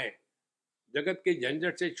होना है, जगत के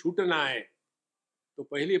झंझट से छूटना है, तो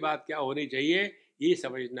पहली बात क्या होनी चाहिए? ये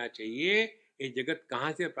समझना चाहिए ये जगत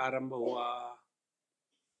कहाँ से प्रारंभ हुआ।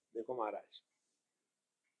 देखो महाराज,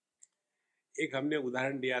 एक हमने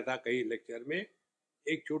उदाहरण दिया था कई लेक्चर में।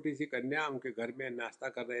 एक छोटी सी कन्या उनके घर में नाश्ता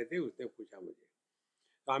कर रहे थे, उसने पूछा मुझे,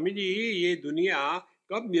 स्वामी जी ये दुनिया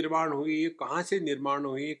कब निर्माण हुई, कहाँ से निर्माण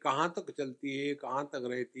हुई, कहाँ तक चलती है, कहाँ तक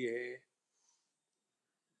रहती है?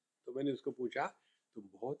 तो मैंने उसको पूछा, तुम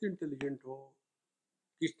बहुत इंटेलिजेंट हो,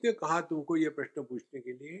 किसने कहा तुमको ये प्रश्न पूछने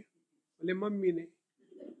के लिए? बोले मम्मी ने।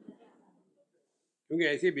 क्योंकि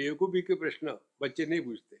ऐसे बेवकूफी के प्रश्न बच्चे नहीं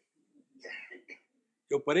पूछते।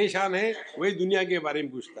 जो परेशान है वही दुनिया के बारे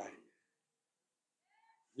में पूछता है,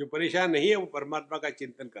 जो परेशान नहीं है वो परमात्मा का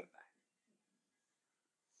चिंतन करता है।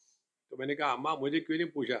 तो मैंने कहा अम्मा मुझे क्यों नहीं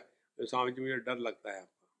पूछा? तो स्वामी जी मुझे डर लगता है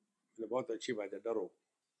आपका। मैंने बहुत अच्छी बात है, डरो।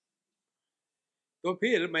 तो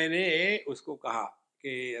फिर मैंने उसको कहा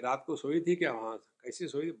कि रात को सोई थी क्या? वहां कैसे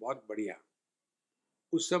सोई? बहुत बढ़िया।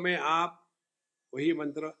 उस समय आप वही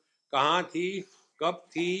मंत्र, कहाँ थी, कब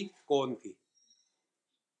थी, कौन थी?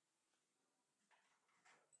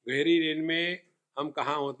 गहरी नींद में हम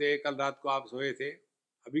कहाँ होते? कल रात को आप सोए थे,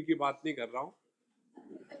 अभी की बात नहीं कर रहा हूँ,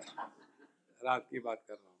 रात की बात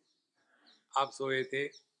कर रहा हूँ। आप सोए थे,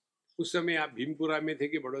 उस समय आप भीमपुरा में थे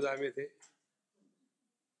कि बड़ौदा में थे?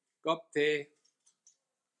 कब थे?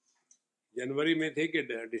 जनवरी में थे कि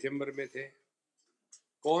दिसंबर में थे?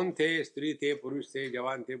 कौन थे? स्त्री थे, पुरुष थे,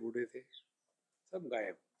 जवान थे, बूढ़े थे? सब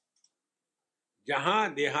गायब।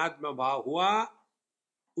 जहां देहात्म भाव हुआ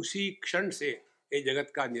उसी क्षण से ये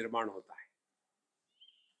जगत का निर्माण होता है।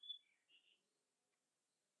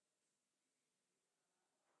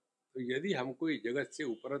 तो यदि हमको इस जगत से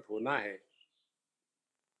उपरत होना है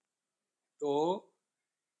तो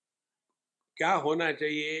क्या होना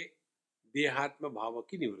चाहिए? देहात्म भाव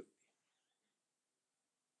की निवृत्ति।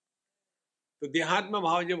 तो देहात्म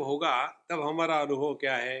भाव जब होगा तब हमारा अनुभव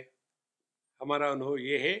क्या है? हमारा अनुभव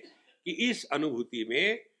यह है कि इस अनुभूति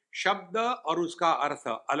में शब्द और उसका अर्थ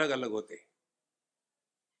अलग अलग होते हैं।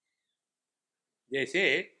 जैसे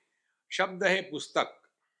शब्द है पुस्तक,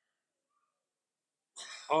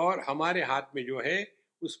 और हमारे हाथ में जो है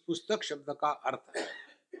उस पुस्तक शब्द का अर्थ है।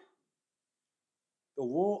 तो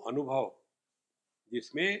वो अनुभव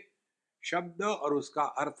जिसमें शब्द और उसका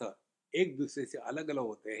अर्थ एक दूसरे से अलग अलग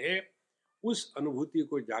होते हैं, उस अनुभूति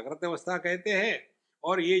को जागृत अवस्था कहते हैं।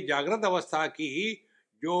 और ये जागृत अवस्था की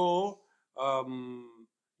जो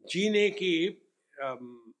जीने की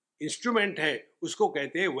इंस्ट्रूमेंट है उसको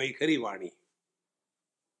कहते हैं वैखरी वाणी।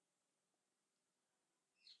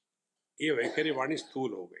 ये वैखरी वाणी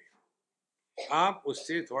स्थूल हो गई। आप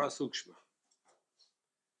उससे थोड़ा सूक्ष्म,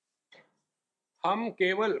 हम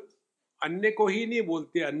केवल अन्य को ही नहीं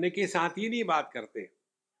बोलते, अन्य के साथ ही नहीं बात करते,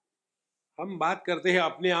 हम बात करते हैं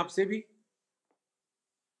अपने आप से भी।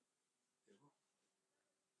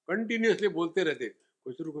 कंटिन्यूअसली बोलते रहते,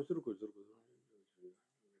 खुसरू खुसरू खुसरू खुसरू।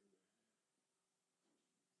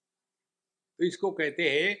 तो इसको कहते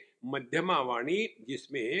हैं मध्यमा वाणी,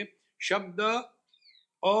 जिसमें शब्द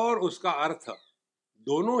और उसका अर्थ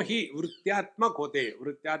दोनों ही वृत्त्यात्मक होते हैं।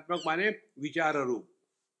 वृत्त्यात्मक माने विचार रूप,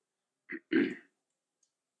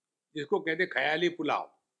 जिसको कहते ख्याली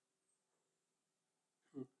पुलाव।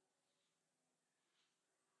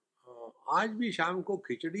 आज भी शाम को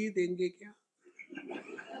खिचड़ी देंगे क्या?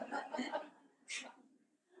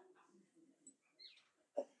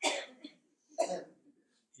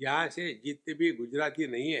 यहाँ से जितने भी गुजराती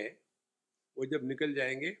नहीं है वो जब निकल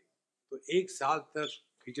जाएंगे तो 1 साल तक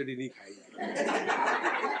खिचड़ी नहीं खाएंगे।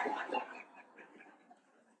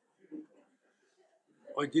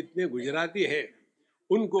 और जितने गुजराती है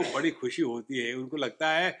उनको बड़ी खुशी होती है, उनको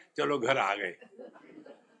लगता है चलो घर आ गए।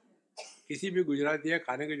 किसी भी गुजराती है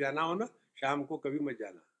खाने को जाना हो ना, शाम को कभी मत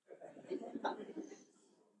जाना।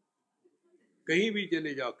 कहीं भी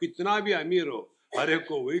चले जाओ, कितना भी अमीर हो, हर एक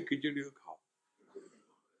को वही खिचड़ी खाओ,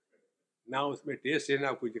 ना उसमें टेस्ट है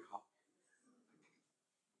ना कुछ खाओ।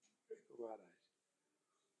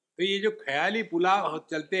 तो ये जो ख्याली पुलाव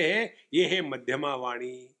चलते हैं, ये है मध्यमा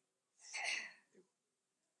वाणी।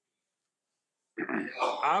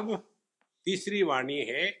 अब तीसरी वाणी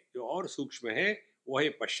है जो और सूक्ष्म है, वो है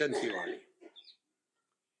पश्यंती वाणी।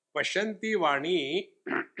 पश्यंती वाणी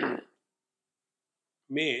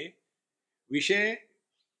में विषय,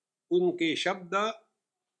 उनके शब्द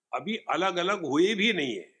अभी अलग अलग हुए भी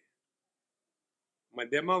नहीं है।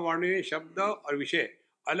 मध्यमा वाणी में शब्द और विषय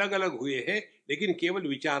अलग अलग हुए हैं, लेकिन केवल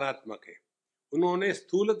विचारात्मक है। उन्होंने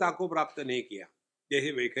स्थूलता को प्राप्त नहीं किया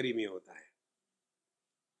जैसे वैखरी में होता है।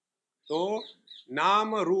 तो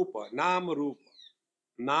नाम रूप, नाम रूप,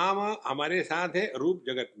 नाम हमारे साथ है, रूप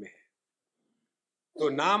जगत में है। तो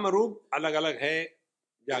नाम रूप अलग अलग है,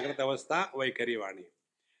 जागृत अवस्था वैखरी वाणी।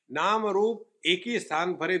 नाम रूप एक ही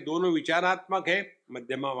स्थान पर है, दोनों विचारात्मक है,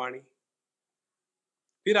 मध्यमा वाणी।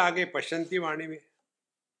 फिर आगे पश्यंती वाणी में,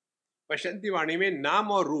 पश्यंती वाणी में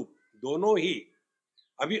नाम और रूप दोनों ही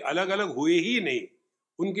अभी अलग अलग हुए ही नहीं,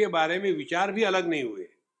 उनके बारे में विचार भी अलग नहीं हुए।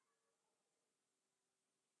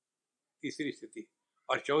 तीसरी स्थिति।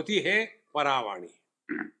 और चौथी है परावाणी।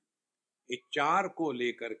 ये चार को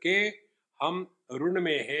लेकर के हम ऋण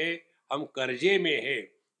में है, हम कर्जे में है।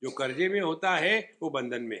 जो कर्जे में होता है वो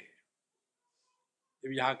बंधन में है।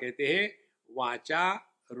 जब यहाँ कहते हैं वाचा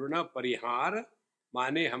ऋण परिहार,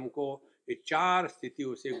 माने हमको ये चार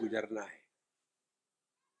स्थितियों से गुजरना है।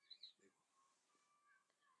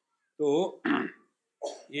 तो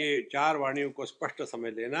ये चार वाणियों को स्पष्ट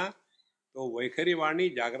समझ लेना। तो वैखरी वाणी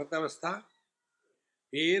जागृत अवस्था,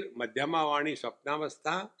 फिर मध्यमा वाणी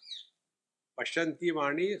स्वप्नावस्था, पश्यंती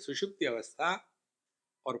वाणी सुषुप्ति अवस्था,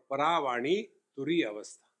 और परावाणी तुरीय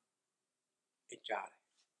अवस्था। ये चार है।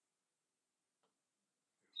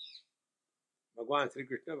 भगवान श्री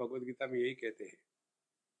कृष्ण भगवद गीता में यही कहते हैं,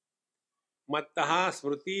 मत्तः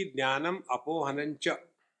स्मृति ज्ञानम अपोहनंच,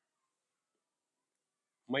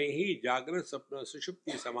 मैं ही जागृत स्वप्न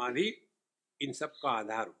सुषुप्ति समाधि इन सब का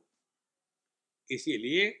आधार हूं।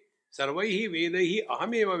 इसीलिए सर्वैहि वेदैहि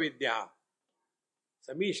अहमेव विद्या,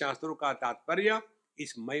 सभी शास्त्रों का तात्पर्य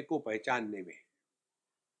इस मैं को पहचानने में।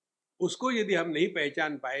 उसको यदि हम नहीं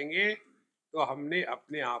पहचान पाएंगे तो हमने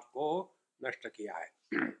अपने आप को नष्ट किया है।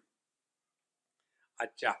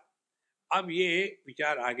 अच्छा, अब ये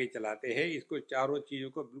विचार आगे चलाते हैं। इसको चारों चीजों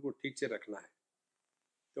को बिल्कुल ठीक से रखना है।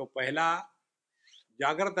 तो पहला,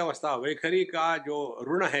 जागृत अवस्था वैखरी का जो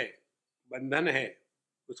ऋण है, बंधन है,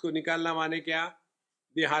 उसको निकालना माने क्या?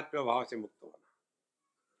 देहात्म भाव से मुक्त होना।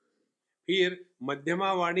 फिर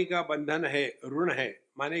मध्यमा वाणी का बंधन है, ऋण है,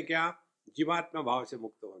 माने क्या? जीवात्म भाव से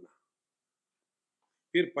मुक्त होना।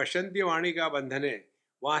 फिर पश्यंती वाणी का बंधन है,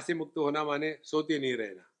 वहां से मुक्त होना माने सोते नहीं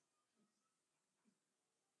रहना।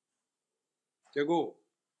 जगो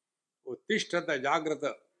उत्तिष्ठत जाग्रत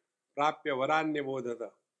प्राप्य वरान्य बोधत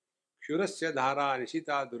क्षुरस्य धारा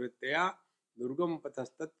निशिता दुरितया दुर्गम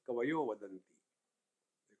पथस्तत् कवयो वदन्ति।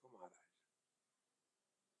 देखो महाराज,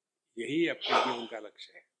 यही अपने जीवन का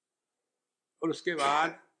लक्ष्य है। और उसके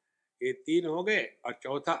बाद ये 3 हो गए और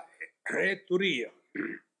चौथा है तुरीय।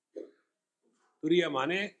 तुरीय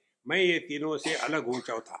माने मैं ये तीनों से अलग हूं,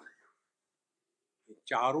 चौथा।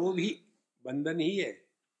 चारों भी बंधन ही है।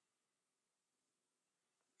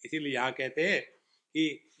 इसीलिए यहाँ कहते हैं कि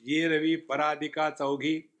ये रवि पराधिका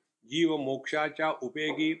चौघी जीव मोक्षाचा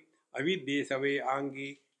उपेगी अविद्ये सवे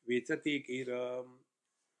आंगी वेचती की रम।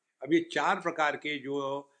 अब ये 4 प्रकार के जो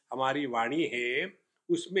हमारी वाणी है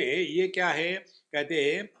उसमें ये क्या है, कहते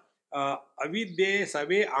हैं अविद्ये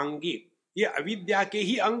सवे आंगी, ये अविद्या के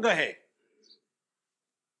ही अंग है।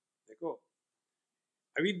 देखो,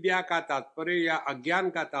 अविद्या का तात्पर्य या अज्ञान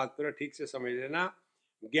का तात्पर्य ठीक से समझ लेना,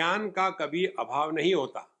 ज्ञान का कभी अभाव नहीं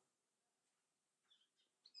होता।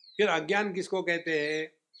 फिर अज्ञान किसको कहते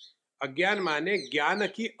हैं? अज्ञान माने ज्ञान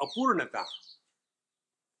की अपूर्णता।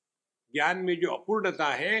 ज्ञान में जो अपूर्णता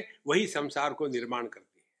है वही संसार को निर्माण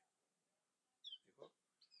करती है। देखो,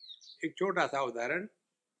 एक छोटा सा उदाहरण,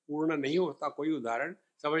 पूर्ण नहीं होता कोई उदाहरण,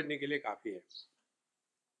 समझने के लिए काफी है।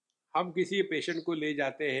 हम किसी पेशेंट को ले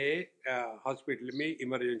जाते हैं हॉस्पिटल में,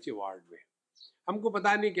 इमरजेंसी वार्ड में। हमको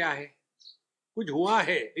पता नहीं क्या है, कुछ हुआ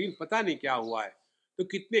है लेकिन पता नहीं क्या हुआ है, तो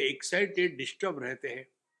कितने एक्साइटेड, डिस्टर्ब रहते हैं।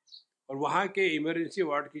 और वहाँ के इमरजेंसी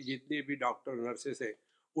वार्ड की जितने भी डॉक्टर नर्सेस है,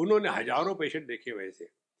 उन्होंने हजारों पेशेंट देखे वैसे,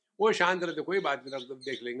 वो शांत रहते, कोई बात नहीं, डॉक्टर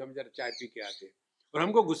देख लेंगे, हम जरा चाय पी के आते। और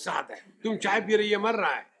हमको गुस्सा आता है, तुम चाय पी रही है, मर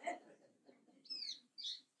रहा है।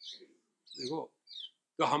 देखो,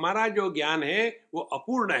 तो हमारा जो ज्ञान है वो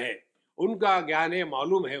अपूर्ण है, उनका ज्ञान है,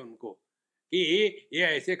 मालूम है उनको कि ये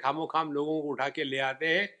ऐसे खामोखाम लोगों को उठा के ले आते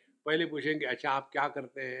हैं। पहले पूछेंगे, अच्छा आप क्या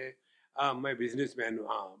करते हैं? मैं बिजनेसमैन हूँ।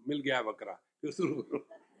 हाँ, मिल गया बकरा, फिर शुरू करो,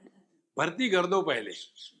 भर्ती कर दो पहले।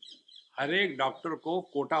 हर एक डॉक्टर को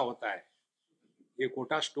कोटा होता है, ये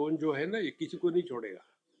कोटा स्टोन जो है ना, ये किसी को नहीं छोड़ेगा।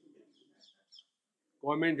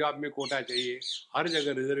 गवर्नमेंट जॉब में कोटा चाहिए, हर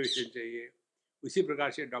जगह रिजर्वेशन चाहिए, उसी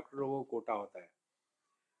प्रकार से डॉक्टरों को कोटा होता है।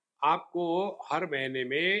 आपको हर महीने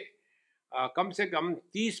में कम से कम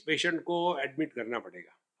 30 पेशेंट को एडमिट करना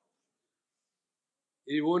पड़ेगा।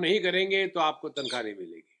 यदि वो नहीं करेंगे तो आपको तनख्वाह नहीं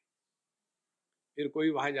मिलेगी। फिर कोई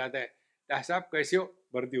वहां जाता है, डॉक्टर साहब कैसे हो?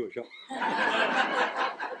 भर्ती हो जाओ।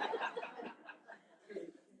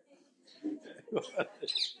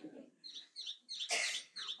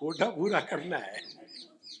 कोटा पूरा करना है।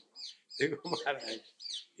 देखो महाराज,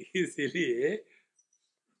 इसीलिए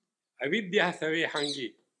अविद्या सवे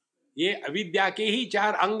हांगी, ये अविद्या के ही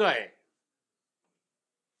 4 अंग है।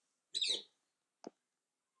 देखो,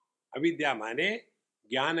 अविद्या माने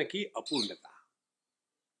ज्ञान की अपूर्णता।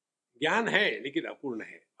 ज्ञान है लेकिन अपूर्ण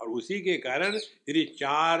है, और उसी के कारण यदि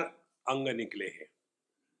 4 अंग निकले हैं,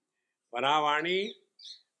 परावाणी,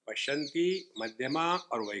 पश्यंती, मध्यमा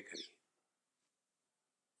और वैखरी।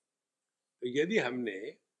 तो यदि हमने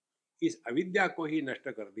इस अविद्या को ही नष्ट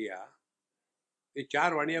कर दिया, ये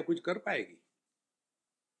 4 वाणियां कुछ कर पाएगी?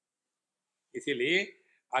 इसीलिए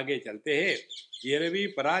आगे चलते हैं, ये रवि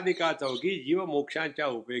पराधिका चौकी जीव मोक्षांचा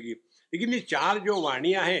उपयोगी। लेकिन ये 4 जो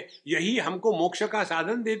वाणियां हैं, यही हमको मोक्ष का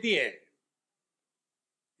साधन देती है,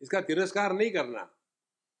 इसका तिरस्कार नहीं करना।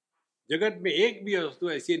 जगत में एक भी वस्तु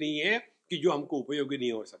ऐसी नहीं है कि जो हमको उपयोगी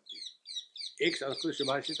नहीं हो सकती। एक संस्कृत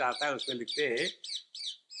सुभाषित आता है, उसमें लिखते हैं,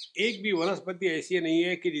 एक भी वनस्पति ऐसी नहीं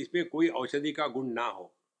है कि जिसमें कोई औषधि का गुण ना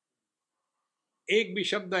हो। एक भी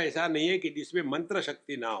शब्द ऐसा नहीं है कि जिसमें मंत्र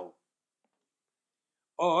शक्ति ना हो।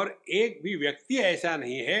 और एक भी व्यक्ति ऐसा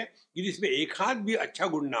नहीं है कि जिसमें एक हाथ भी अच्छा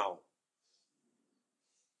गुण ना हो।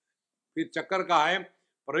 फिर चक्कर का है,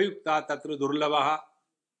 प्रयुक्ता तत्र दुर्लभः,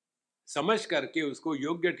 समझ करके उसको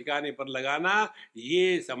योग्य ठिकाने पर लगाना,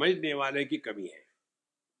 ये समझने वाले की कमी है।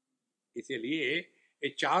 इसीलिए ये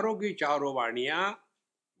चारों की चारों वाणियां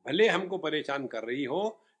भले हमको परेशान कर रही हो,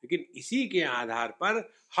 लेकिन इसी के आधार पर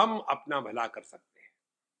हम अपना भला कर सकते हैं।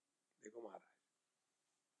 देखो महाराज,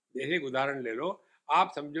 जैसे एक उदाहरण ले लो,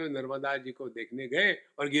 आप समझो नर्मदा जी को देखने गए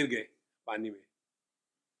और गिर गए पानी में,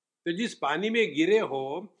 तो जिस पानी में गिरे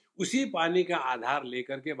हो उसी पानी का आधार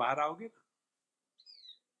लेकर के बाहर आओगे ना।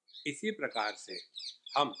 इसी प्रकार से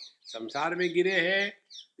हम संसार में गिरे हैं,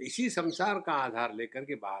 तो इसी संसार का आधार लेकर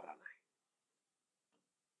के बाहर आना है।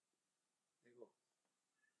 देखो,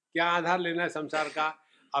 क्या आधार लेना है संसार का?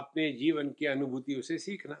 अपने जीवन की अनुभूति उसे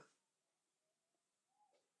सीखना।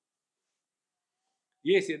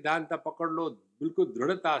 ये सिद्धांत पकड़ लो बिल्कुल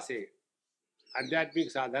दृढ़ता से।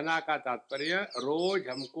 आध्यात्मिक साधना का तात्पर्य रोज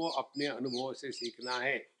हमको अपने अनुभव से सीखना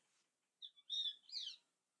है।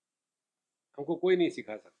 हमको कोई नहीं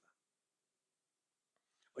सिखा सकता,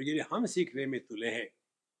 और यदि हम सीखने में तुले हैं,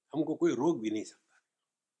 हमको कोई रोक भी नहीं सकता।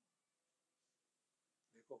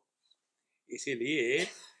 देखो, इसीलिए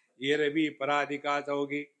ये रवि पराधिका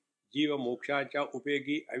होगी जीव मोक्षाचा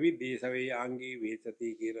उपेगी अविद्येसवे आंगी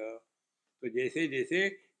वेचती गिर। तो जैसे जैसे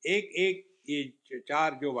एक एक ये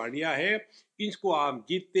चार जो वाणियां है, इसको आप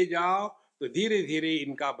जीतते जाओ तो धीरे धीरे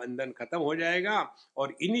इनका बंधन खत्म हो जाएगा,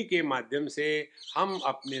 और इन्हीं के माध्यम से हम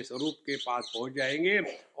अपने स्वरूप के पास पहुंच जाएंगे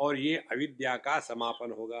और ये अविद्या का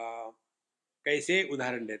समापन होगा। कैसे?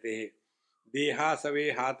 उदाहरण देते हैं। देहा सवे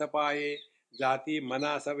हाथ पाए, जाति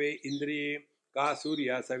मना सवे इंद्रिय, का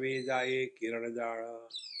सूर्य सवे जाए किरण जाड़।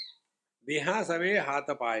 देहा सवे हाथ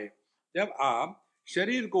पाए, जब आप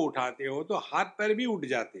शरीर को उठाते हो तो हाथ पैर भी उठ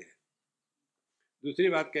जाते हैं। दूसरी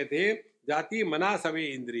बात कहते हैं जाति मना सवे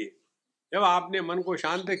इंद्रिय, जब आपने मन को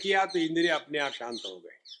शांत किया तो इंद्रिय अपने आप शांत हो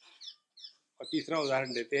गए। और तीसरा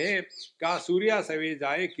उदाहरण देते हैं, का सूर्य सवे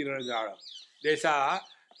जाए किरण जाड़, जैसा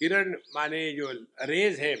किरण माने जो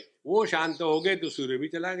रेज है वो शांत हो गए तो सूर्य भी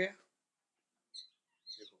चला गया।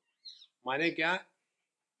 देखो, माने क्या?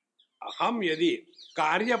 हम यदि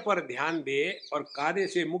कार्य पर ध्यान दे और कार्य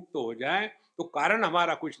से मुक्त हो जाए तो कारण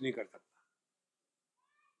हमारा कुछ नहीं कर सकता,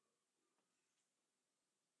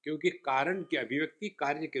 क्योंकि कारण की अभिव्यक्ति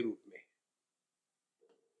कार्य के रूप में है।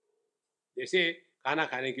 जैसे खाना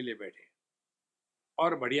खाने के लिए बैठे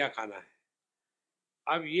और बढ़िया खाना है,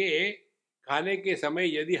 अब ये खाने के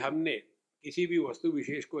समय यदि हमने किसी भी वस्तु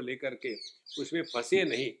विशेष को लेकर के उसमें फंसे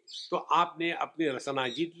नहीं तो आपने अपनी रसना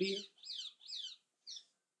जीत ली।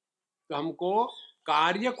 तो हमको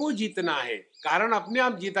कार्य को जीतना है, कारण अपने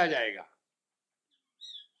आप जीता जाएगा।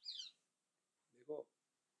 देखो,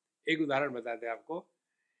 एक उदाहरण बताते हैं आपको।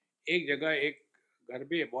 एक जगह एक घर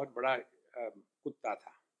में बहुत बड़ा कुत्ता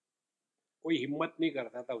था, कोई हिम्मत नहीं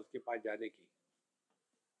करता था उसके पास जाने की।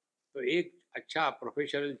 तो एक अच्छा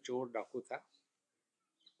प्रोफेशनल चोर डाकू था,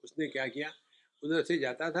 उसने क्या किया, उधर से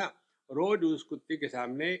जाता था, रोज उस कुत्ते के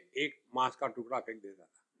सामने एक मांस का टुकड़ा फेंक देता था।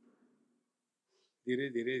 धीरे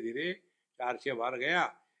धीरे धीरे 4-6 बार गया,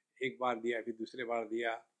 एक बार दिया, फिर दूसरे बार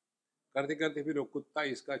दिया, करते करते फिर वो कुत्ता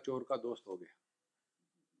इसका चोर का दोस्त हो गया।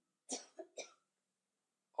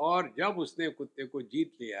 और जब उसने कुत्ते को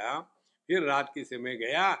जीत लिया, फिर रात के समय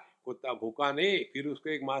गया, कुत्ता भूखा नहीं, फिर उसको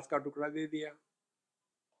एक मांस का टुकड़ा दे दिया,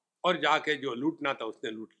 और जाके जो लूटना था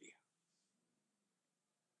उसने लूट लिया।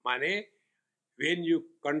 माने when you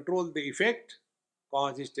control the effect,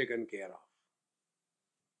 cause is taken care of।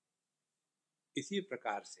 इसी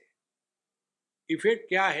प्रकार से इफेक्ट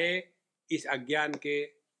क्या है इस अज्ञान के,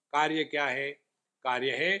 कार्य क्या है?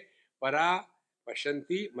 कार्य है परा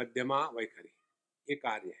पश्यंती मध्यमा वैखरी, ये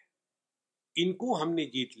कार्य है। इनको हमने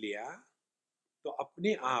जीत लिया तो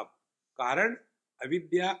अपने आप कारण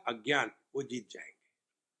अविद्या अज्ञान वो जीत जाएंगे।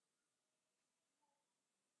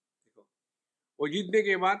 देखो, वो जीतने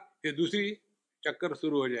के बाद फिर दूसरी चक्कर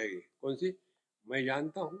शुरू हो जाएगी। कौन सी? मैं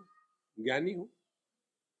जानता हूं, ज्ञानी हूं।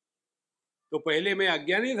 तो पहले मैं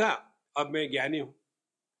अज्ञानी था, अब मैं ज्ञानी हूं।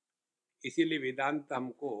 इसीलिए वेदांत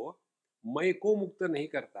हमको मैं को मुक्त नहीं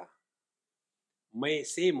करता, मैं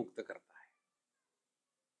से मुक्त करता है।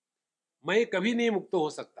 मैं कभी नहीं मुक्त हो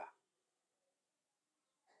सकता,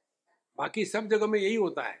 बाकी सब जगह में यही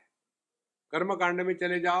होता है। कर्म कांड में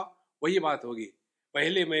चले जाओ, वही बात होगी।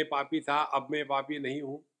 पहले मैं पापी था, अब मैं पापी नहीं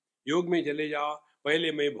हूं। योग में चले जाओ,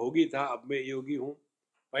 पहले मैं भोगी था, अब मैं योगी हूं।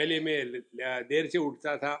 पहले मैं देर से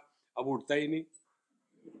उठता था, अब उठता ही नहीं।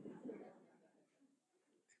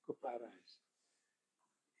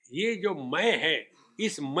 ये जो मैं है,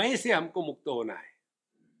 इस मैं से हमको मुक्त होना है।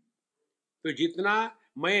 तो जितना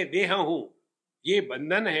मैं देह हूं ये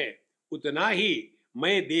बंधन है, उतना ही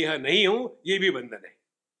मैं देह नहीं हूं ये भी बंधन है।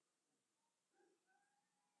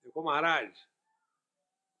 देखो महाराज,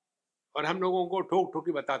 और हम लोगों को ठोक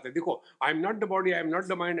ठोकी बताते, देखो I am not the body, I am not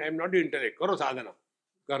the mind, I am not the intellect. करो साधना,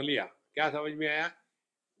 कर लिया, क्या समझ में आया?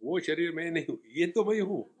 वो शरीर मैं नहीं हूं, ये तो मैं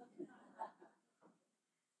हूं।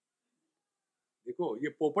 देखो, ये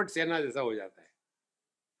पोपट सेना जैसा हो जाता है।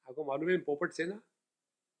 आपको मालूम है पोपट सेना?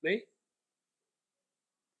 नहीं,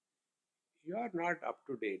 you are not up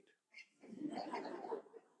to date.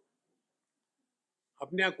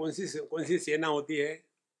 अपने यहाँ कौन सी सेना होती है?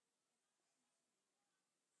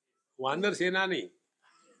 वानर सेना नहीं,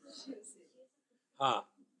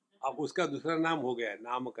 हाँ, अब उसका दूसरा नाम हो गया,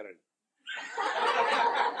 नामकरण।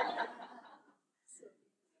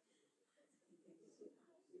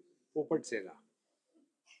 पोपट सेना।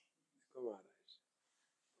 महाराज,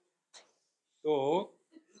 तो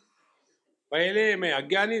पहले मैं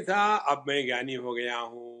अज्ञानी था, अब मैं ज्ञानी हो गया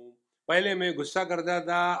हूँ। पहले मैं गुस्सा करता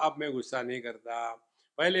था, अब मैं गुस्सा नहीं करता।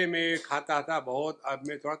 पहले मैं खाता था बहुत, अब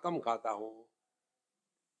मैं थोड़ा कम खाता हूँ।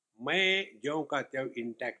 मैं ज्यों का त्यों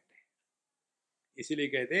इंटैक्ट है। इसीलिए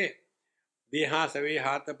कहते देहा सवे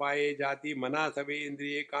हाथ पाए जाति, मना सवे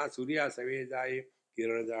इंद्रिय का सूर्या सवे जाए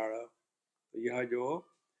किरण जाड़। तो यह जो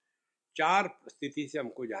 4 स्थिति से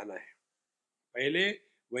हमको जाना है। पहले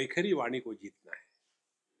वैखरी वाणी को जीतना है,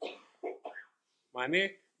 माने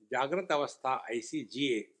जागृत अवस्था ऐसी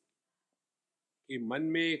जिए कि मन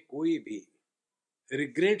में कोई भी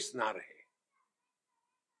रिग्रेट्स ना रहे।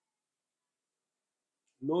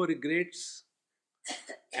 No regrets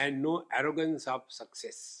and no arrogance of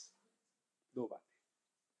success. 2 बातें।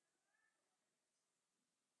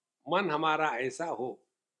 मन हमारा ऐसा हो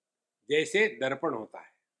जैसे दर्पण होता है।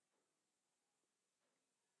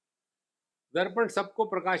 दर्पण सबको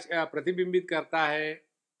प्रकाश प्रतिबिंबित करता है,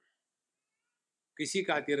 किसी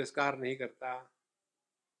का तिरस्कार नहीं करता,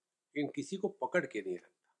 लेकिन किसी को पकड़ के नहीं रखता।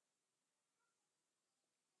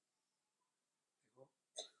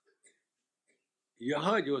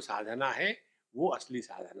 यह जो साधना है वो असली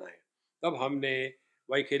साधना है। तब हमने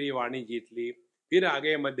वैखरी वाणी जीत ली, फिर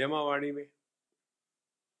आगे मध्यमा वाणी में।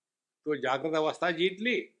 तो जागृत अवस्था जीत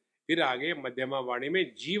ली, फिर आगे मध्यमा वाणी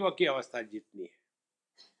में जीव की अवस्था जीतनी है।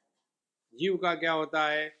 जीव का क्या होता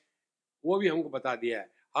है वो भी हमको बता दिया है।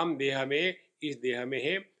 हम देह में, इस देह में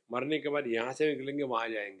है, मरने के बाद यहां से निकलेंगे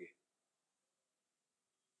वहां जाएंगे।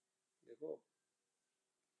 देखो,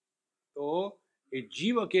 तो ये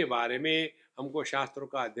जीव के बारे में हमको शास्त्रों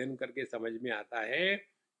का अध्ययन करके समझ में आता है।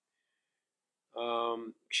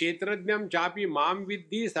 क्षेत्रज्ञम चापि माम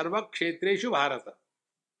विद्धि सर्व क्षेत्रेषु भारत।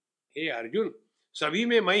 हे अर्जुन, सभी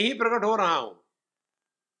में मैं ही प्रकट हो रहा हूं।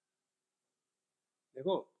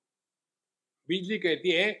 देखो, बिजली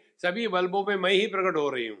कहती है सभी बल्बों में मैं ही प्रकट हो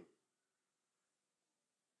रही हूं।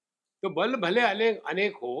 तो बल्ब भले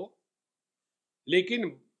अनेक हो, लेकिन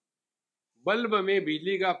बल्ब में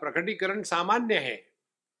बिजली का प्रकटीकरण सामान्य है,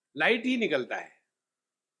 लाइट ही निकलता है।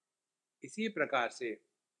 इसी प्रकार से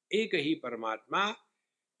एक ही परमात्मा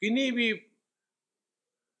किन्हीं भी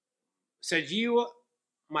सजीव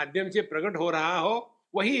माध्यम से प्रकट हो रहा हो,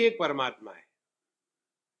 वही एक परमात्मा है।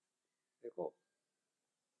 देखो,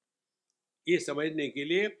 ये समझने के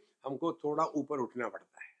लिए हमको थोड़ा ऊपर उठना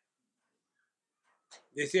पड़ता है।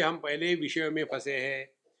 जैसे हम पहले विषयों में फंसे हैं,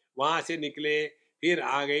 वहां से निकले, फिर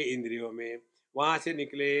आ गए इंद्रियों में, वहां से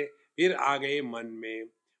निकले, फिर आ गए मन में,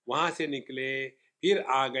 वहां से निकले, फिर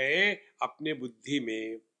आ गए अपने बुद्धि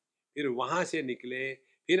में, फिर वहां से निकले,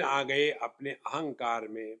 फिर आ गए अपने अहंकार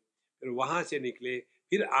में, फिर वहां से निकले,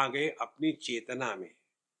 फिर आ गए अपनी चेतना में।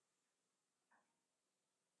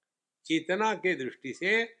 चेतना के दृष्टि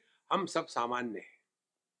से हम सब सामान्य हैं।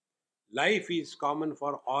 Life is common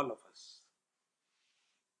for all of us.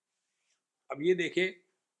 अब ये देखें,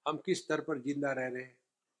 हम किस स्तर पर जिंदा रह रहे हैं।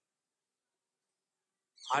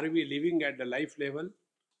 Are we living at the life level,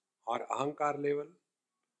 और अहंकार लेवल,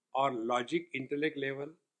 और लॉजिक इंटेलेक्ट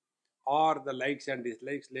लेवल, और the likes and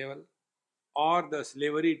dislikes level, और the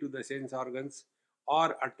slavery to the sense organs,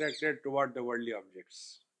 और attracted toward the worldly objects?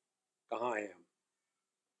 कहाँ है हम?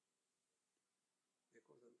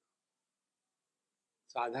 देखो,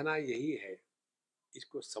 साधना यही है,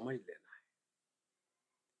 इसको समझ लेना है।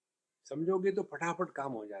 समझोगे तो फटाफट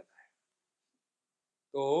काम हो जाता है।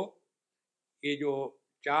 तो ये जो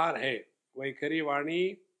 4 है, वैखरी वाणी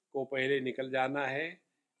को पहले निकल जाना है,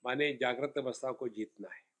 माने जागृत अवस्था को जीतना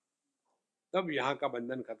है, तब यहाँ का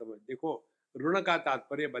बंधन खत्म हो। देखो, ऋण का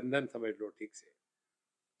तात्पर्य बंधन समझ लो ठीक से।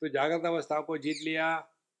 तो जागृत अवस्था को जीत लिया,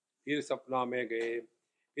 फिर सपना में गए,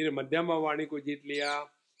 फिर मध्यम वाणी को जीत लिया,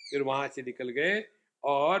 फिर वहां से निकल गए,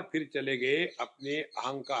 और फिर चले गए अपने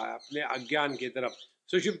अहंकार, अपने अज्ञान की तरफ,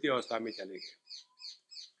 सुषुप्ति अवस्था में चले गए।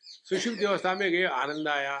 सुषुप्ति अवस्था में गए, आनंद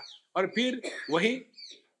आया, और फिर वही,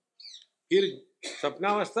 फिर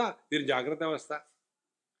सपनावस्था, फिर जागृत अवस्था।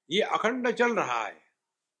 ये अखंड चल रहा है,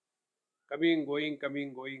 coming going,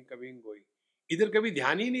 coming going, coming going. इधर कभी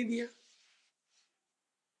ध्यान ही नहीं दिया।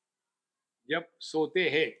 जब सोते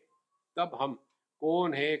हैं तब हम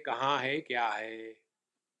कौन है, कहाँ है, क्या है।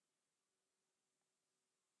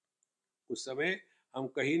 उस समय हम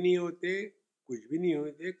कहीं नहीं होते, कुछ भी नहीं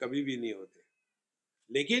होते, कभी भी नहीं होते,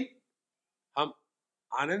 लेकिन हम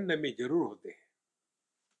आनंद में जरूर होते हैं।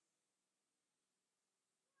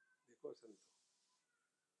 देखो संतो,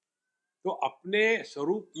 तो अपने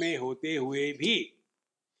स्वरूप में होते हुए भी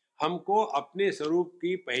हमको अपने स्वरूप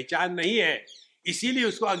की पहचान नहीं है, इसीलिए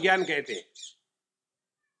उसको अज्ञान कहते हैं।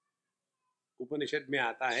 उपनिषद में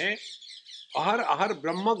आता है, अहर अहर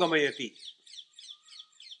ब्रह्म गमयति।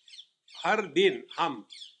 हर दिन हम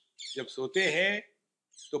जब सोते हैं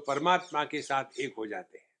तो परमात्मा के साथ एक हो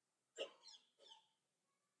जाते हैं।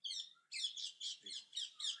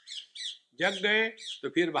 जग गए तो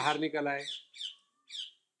फिर बाहर निकल आए।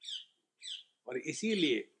 और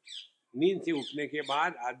इसीलिए नींद से उठने के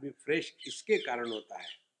बाद आदमी फ्रेश इसके कारण होता है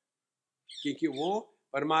क्योंकि वो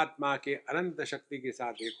परमात्मा के अनंत शक्ति के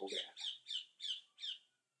साथ एक हो गया।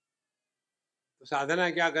 तो साधना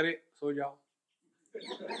क्या करे? सो जाओ।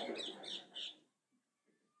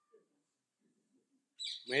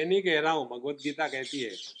 मैं नहीं कह रहा हूं, भगवत गीता कहती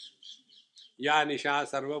है, या निशा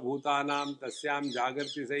सर्वभूतानां तस्याम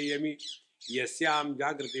जागृति संयमी यस्याम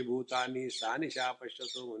जागृति भूतानि सा निशा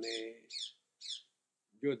पश्यतो मुने।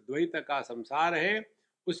 जो द्वैत का संसार है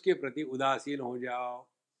उसके प्रति उदासीन हो जाओ।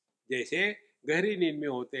 जैसे गहरी नींद में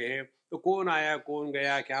होते हैं तो कौन आया कौन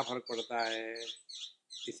गया क्या फर्क पड़ता है,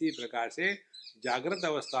 इसी प्रकार से जागृत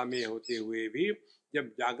अवस्था में होते हुए भी जब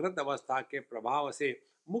जागृत अवस्था के प्रभाव से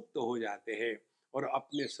मुक्त हो जाते हैं और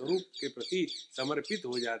अपने स्वरूप के प्रति समर्पित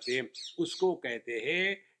हो जाते हैं, उसको कहते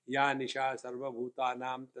हैं या निशा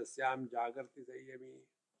सर्वभूतानां तस्याम जागृति संयमी।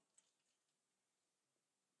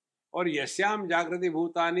 और यस्याम जागृति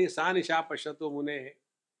भूतानि सा निशा पश्यतो मुने है।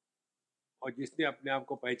 और जिसने अपने आप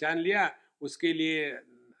को पहचान लिया उसके लिए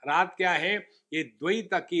रात क्या है? ये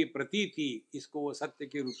द्वैत की प्रतीति, इसको वो सत्य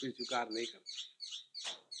के रूप में स्वीकार नहीं करता।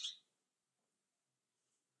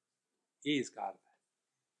 ये इसका अर्थ है।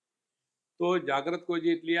 तो जागृत को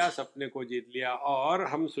जीत लिया, सपने को जीत लिया और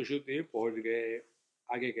हम सुषुप्ति में पहुंच गए।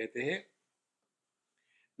 आगे कहते हैं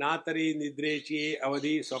नातरी निद्रेचे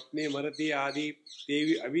अवधि स्वप्ने मरति आदि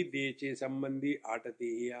तेवी अविद्येचे संबंधी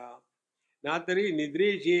आटती या। नातरी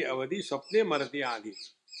निद्रेचे अवधि स्वप्ने मरति आदि।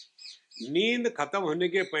 नींद खत्म होने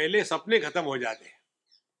के पहले सपने खत्म हो जाते हैं,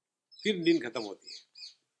 फिर नींद खत्म होती है।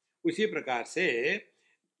 उसी प्रकार से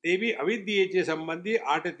तेवी अविद्येचे संबंधी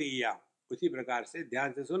आटती या। उसी प्रकार से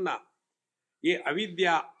ध्यान से सुनना, ये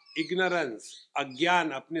अविद्या, इग्नोरेंस,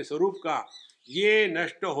 अज्ञान अपने स्वरूप का, ये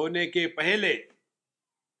नष्ट होने के पहले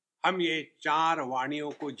हम ये चार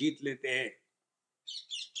वाणियों को जीत लेते हैं।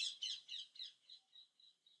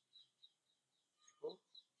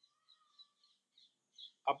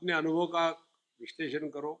 अपने अनुभव का विश्लेषण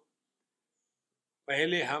करो।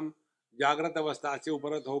 पहले हम जागृत अवस्था से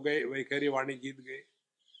उपरत हो गए, वैखरी वाणी जीत गए,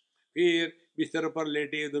 फिर बिस्तर पर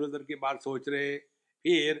लेटे इधर उधर की बात सोच रहे,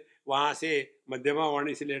 फिर वहां से मध्यमा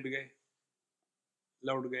वाणी से लेट गए,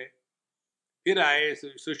 लौट गए, फिर आए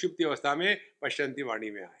सुषुप्ति अवस्था में पश्चंती वाणी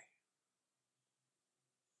में आए।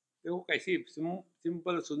 देखो कैसी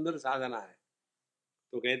सिंपल सुंदर साधना है।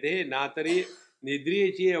 तो कहते हैं नातरी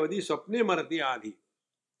निद्रिय अवधि स्वप्ने मरती आदि।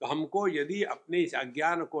 तो हमको यदि अपने इस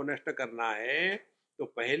अज्ञान को नष्ट करना है तो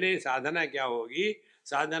पहले साधना क्या होगी?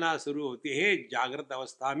 साधना शुरू होती है जागृत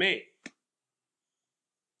अवस्था में।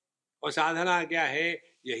 और साधना क्या है?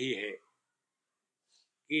 यही है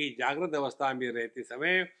कि जागृत अवस्था में रहते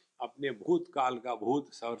समय अपने भूतकाल का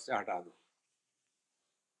भूत सर से हटा दो।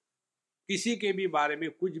 किसी के भी बारे में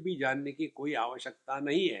कुछ भी जानने की कोई आवश्यकता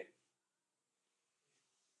नहीं है।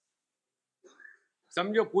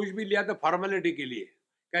 समझो पूछ भी लिया तो फॉर्मेलिटी के लिए,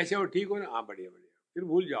 कैसे हो, ठीक हो ना, हाँ बढ़िया बढ़िया, फिर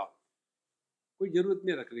भूल जाओ, कोई जरूरत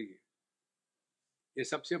नहीं रख रही है। ये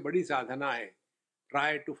सबसे बड़ी साधना है,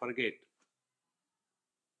 ट्राई टू फॉरगेट।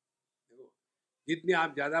 देखो जितने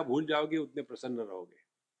आप ज्यादा भूल जाओगे उतने प्रसन्न रहोगे।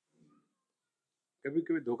 कभी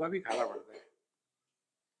कभी धोखा भी खाना पड़ता है।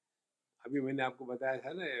 अभी मैंने आपको बताया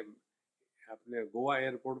था ना, अपने गोवा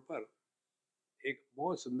एयरपोर्ट पर एक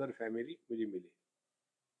बहुत सुंदर फैमिली मुझे मिली।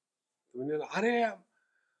 तो मैंने कहा अरे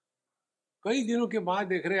कई दिनों के बाद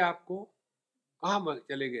देख रहे आपको, कहाँ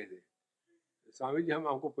चले गए थे? स्वामी जी हम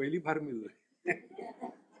आपको पहली बार मिल रहे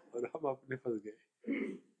और हम अपने फंस गए।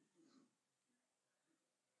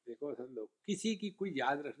 देखो सब किसी की कोई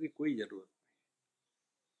याद रखने की कोई जरूरत नहीं।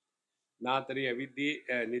 ना तरी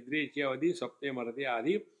अविद्य निद्रे अवधि स्वप्ने मरते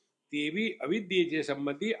आदि तेवी अविद्य के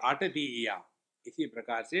संबंधी आटती या। इसी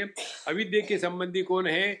प्रकार से अविद्य के संबंधी कौन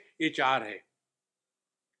है? ये चार है,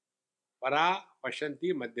 परा,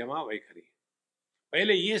 पश्चंती, मध्यमा, वैखरी।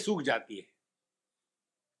 पहले ये सूख जाती है,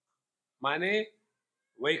 माने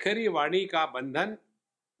वैखरी वाणी का बंधन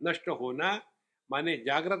नष्ट होना, माने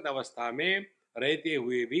जागृत अवस्था में रहते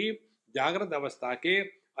हुए भी जागृत अवस्था के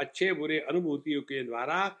अच्छे बुरे अनुभूतियों के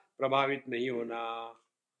द्वारा प्रभावित नहीं होना।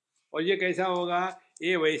 और ये कैसा होगा?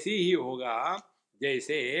 ये वैसी ही होगा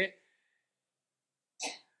जैसे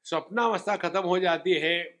स्वप्नावस्था खत्म हो जाती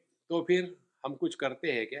है तो फिर हम कुछ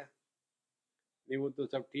करते हैं क्या? नहीं, वो तो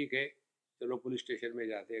सब ठीक है, चलो पुलिस स्टेशन में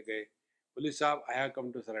जाते गए, पुलिस साहब I have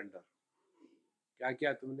come to surrender. क्या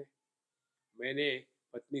किया तुमने? मैंने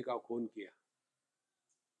पत्नी का खून किया।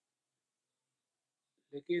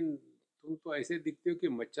 लेकिन तुम तो ऐसे दिखते हो कि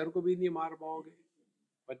मच्छर को भी नहीं मार पाओगे।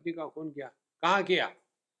 पत्नी का खून किया, कहाँ किया?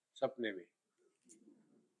 सपने में।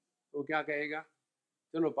 तो क्या कहेगा?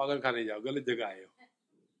 चलो पागल खाने जाओ, गलत जगह आए हो।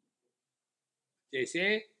 जैसे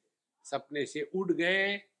सपने से उठ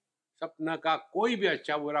गए, सपना का कोई भी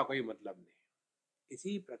अच्छा बुरा कोई मतलब नहीं।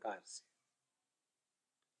 इसी प्रकार से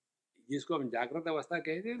जिसको हम जागृत अवस्था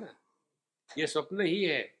कहते हैं ना, ये स्वप्न ही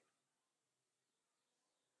है।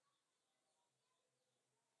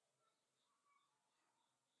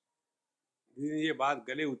 ये बात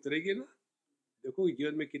गले उतरेगी ना, देखो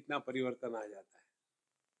जीवन में कितना परिवर्तन आ जाता है।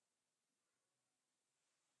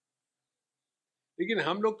 लेकिन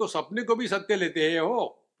हम लोग तो सपने को भी सत्य लेते हैं। हो,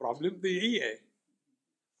 प्रॉब्लम तो यही है।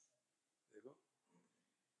 देखो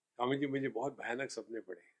स्वामी जी, मुझे बहुत भयानक सपने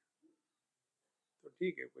पड़े। तो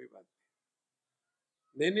ठीक है, कोई बात नहीं।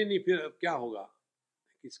 नहीं नहीं नहीं, फिर अब क्या होगा?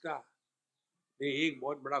 किसका? नहीं, एक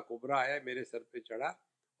बहुत बड़ा कोबरा आया, मेरे सर पे चढ़ा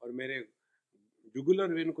और मेरे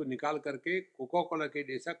जुगुलर वेन को निकाल करके कोका कोला के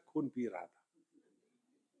जैसा खून पी रहा था।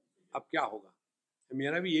 अब क्या होगा?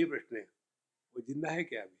 मेरा भी यही प्रश्न है, वो जिंदा है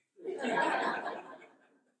क्या अभी?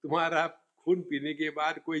 तुम्हारा खून पीने के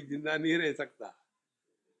बाद कोई जिंदा नहीं रह सकता।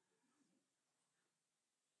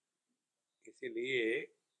 इसीलिए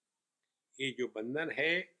ये जो बंधन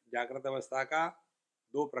है जागृत अवस्था का,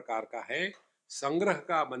 दो प्रकार का है। संग्रह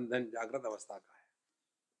का बंधन जागृत अवस्था का है।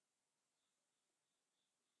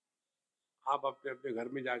 आप अपने अपने घर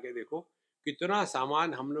में जाके देखो कितना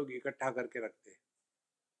सामान हम लोग इकट्ठा करके रखते हैं।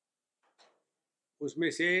 उसमें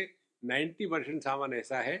से 90% सामान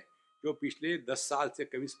ऐसा है जो पिछले 10 साल से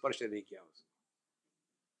कभी स्पर्श नहीं किया उसको।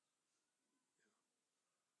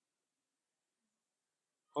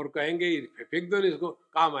 और कहेंगे फेंक दो, इसको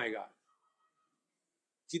काम आएगा,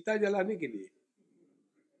 चिता जलाने के लिए।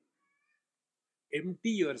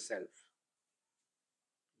 Empty yourself.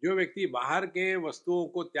 जो व्यक्ति बाहर के वस्तुओं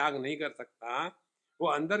को त्याग नहीं कर सकता, वो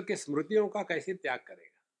अंदर के स्मृतियों का कैसे त्याग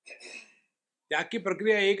करेगा? त्याग की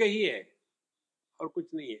प्रक्रिया एक ही है और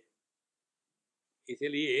कुछ नहीं है।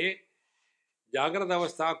 इसलिए जागृत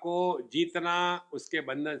अवस्था को जीतना, उसके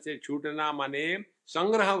बंधन से छूटना, माने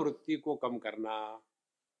संग्रह वृत्ति को कम करना।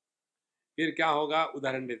 फिर क्या होगा?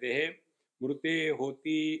 उदाहरण देते हैं, मृते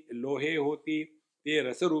होती लोहे होती, ते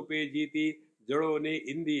रस रूपे जीती, जड़ों ने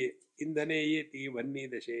ईंधने ये ती भन्नी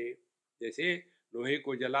दशे। जैसे लोहे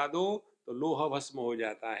को जला दो तो लोह भस्म हो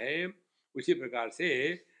जाता है, उसी प्रकार से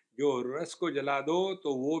जो रस को जला दो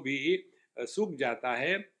तो वो भी सूख जाता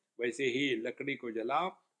है, वैसे ही लकड़ी को जलाओ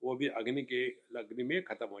वो भी अग्नि में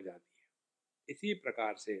खत्म हो जाती है। इसी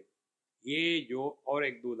प्रकार से ये जो और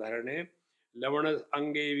एक दो उदाहरण है, लवण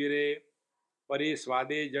अंगे विरे, परि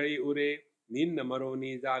स्वादे जड़ी उरे, नींद मरो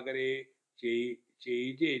नी जागरे,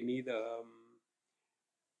 चेजे नींद।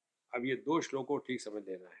 अब ये दो श्लोकों को ठीक समझ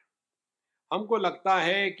लेना है। हमको लगता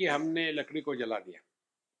है कि हमने लकड़ी को जला दिया,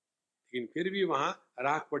 लेकिन फिर भी वहां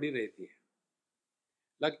राख पड़ी रहती है।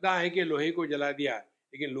 लगता है कि लोहे को जला दिया,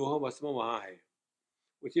 लेकिन लोह भस्म वहां है।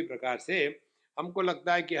 उसी प्रकार से हमको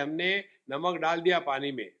लगता है कि हमने नमक डाल दिया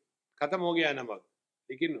पानी में, खत्म हो गया नमक,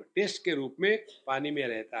 लेकिन टेस्ट के रूप में पानी में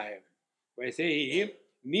रहता है। वैसे ही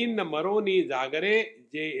नींद मरो नी जागरे,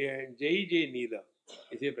 जय जय नींद।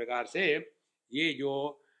 इसी प्रकार से ये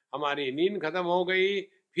जो हमारी नींद खत्म हो गई,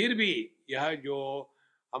 फिर भी यह जो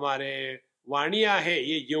हमारे वाणियां है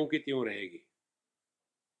ये ज्यों की त्यों रहेगी।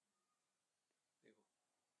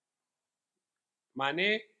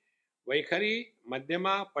 माने वैखरी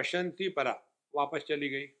मध्यमा पश्यंती परा वापस चली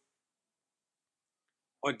गई,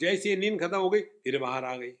 और जैसे नींद खत्म हो गई फिर बाहर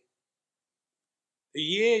आ गई।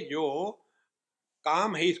 ये जो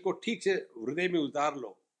काम है इसको ठीक से हृदय में उतार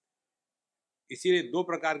लो। इसीलिए दो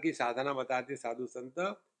प्रकार की साधना बताते साधु संत।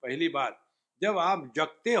 पहली बात, जब आप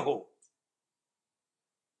जगते हो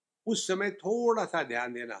उस समय थोड़ा सा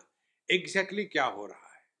ध्यान देना एग्जैक्टली क्या हो रहा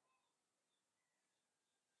है।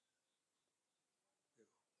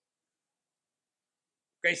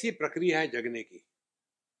 कैसी प्रक्रिया है जगने की।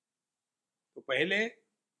 तो पहले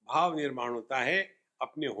भाव निर्माण होता है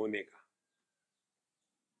अपने होने का,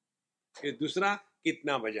 फिर दूसरा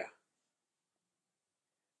कितना बजा,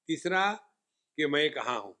 तीसरा कि मैं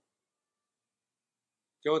कहाँ हूं,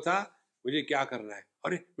 चौथा मुझे क्या करना है।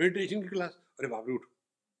 अरे मेडिटेशन की क्लास, अरे बाप रे उठो,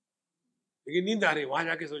 लेकिन नींद आ रही, वहां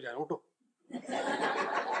जाके सो जा, उठो।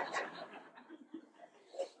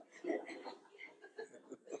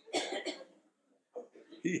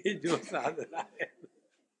 ये जो साधना है,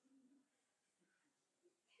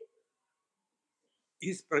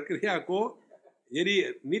 इस प्रक्रिया को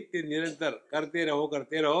यदि नित्य निरंतर करते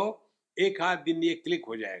रहो, एक आध दिन ये क्लिक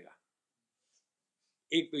हो जाएगा।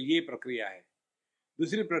 एक तो ये प्रक्रिया है।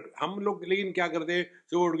 दूसरी हम लोग लेकिन क्या करते हैं,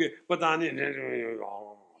 सो उठ के पता नहीं,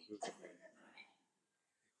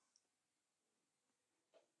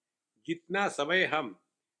 जितना समय हम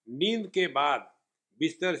नींद के बाद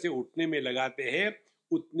बिस्तर से उठने में लगाते हैं,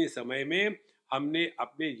 उतने समय में हमने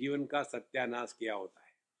अपने जीवन का सत्यानाश किया होता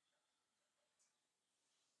है।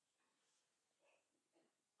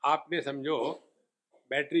 आपने समझो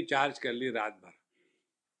बैटरी चार्ज कर ली रात भर,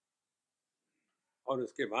 और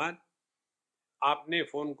उसके बाद आपने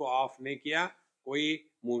फोन को ऑफ नहीं किया, कोई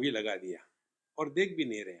मूवी लगा दिया और देख भी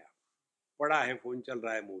नहीं रहे आप, पड़ा है फोन, चल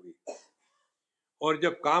रहा है मूवी, और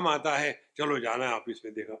जब काम आता है चलो जाना है ऑफिस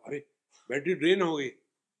में, देखा अरे बैटरी ड्रेन हो गई,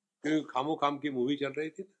 क्योंकि खामो खाम की मूवी चल रही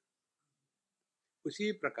थी ना।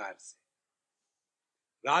 उसी प्रकार से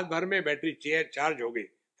रात भर में बैटरी चार्ज हो गई,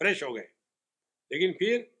 फ्रेश हो गए, लेकिन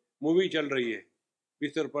फिर मूवी चल रही है,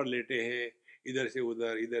 बिस्तर पर लेटे हैं, इधर से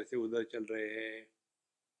उधर चल रहे हैं,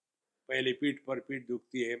 पहले पीठ पर पीठ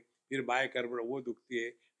दुखती है, फिर बाएं करवट वो दुखती है,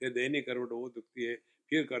 फिर दाहिनी करवट वो दुखती है,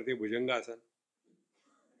 फिर करते भुजंगासन।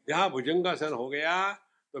 जहाँ भुजंगासन हो गया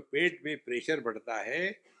तो पेट में प्रेशर बढ़ता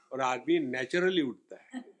है और आदमी नेचुरली उठता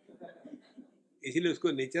है, इसीलिए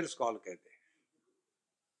उसको नेचर कॉल कहते हैं।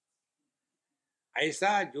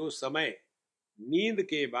 ऐसा जो समय नींद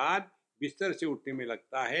के बाद बिस्तर से उठने में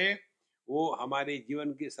लगता है, वो हमारे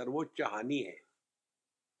जीवन की सर्वोच्च हानि है।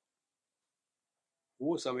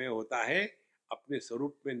 वो समय होता है अपने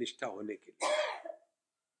स्वरूप में निष्ठा होने के लिए।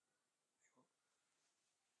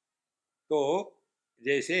 तो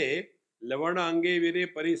जैसे लवण अंगे वीरे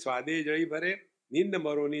परि स्वादे जड़ी भरे, नींद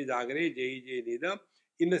मरोनी जागरे जय जय नींद,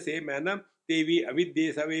 इन से मैनम तेवी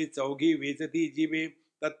अविद्ये सवे चौघी वेचती जीवे,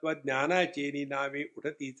 तत्व ज्ञाना चेनी नावे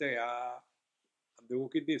उठती चया। अब देखो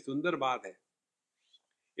कितनी सुंदर बात है।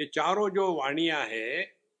 ये चारों जो वाणियां है,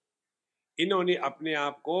 इन्होंने अपने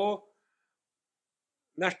आप को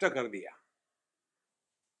नष्ट कर दिया,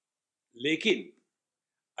 लेकिन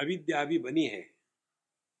अविद्या भी बनी है।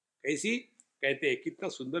 कैसी? कहते हैं, कितना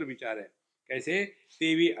सुंदर विचार है, कैसे?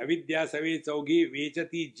 तेवी अविद्या सवे चौघी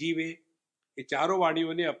वेचती जीवे, ये चारों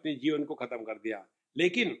वाणियों ने अपने जीवन को खत्म कर दिया,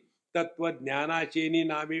 लेकिन तत्व ज्ञानाचेनी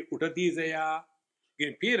नामे उठती जया,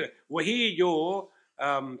 फिर वही जो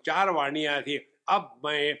चार वाणियां थी, अब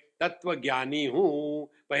मैं तत्व ज्ञानी हूं,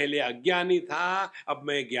 पहले अज्ञानी था, अब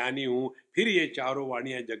मैं ज्ञानी हूं, फिर ये चारों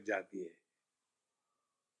वाणियां जग जाती है।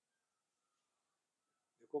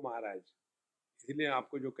 देखो महाराज, इसलिए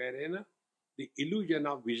आपको जो कह रहे हैं ना, the illusion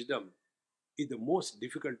of wisdom is the most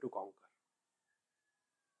difficult to conquer.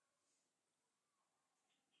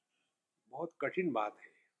 बहुत कठिन बात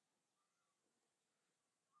है,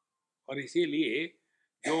 और इसीलिए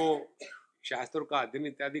जो शास्त्रों का अध्ययन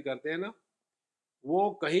इत्यादि करते हैं ना, वो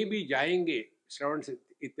कहीं भी जाएंगे श्रवण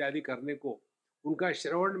इत्यादि करने को, उनका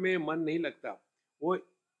श्रवण में मन नहीं लगता, वो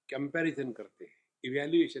कंपैरिजन करते हैं,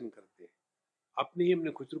 इवैल्यूएशन करते हैं, अपनी ही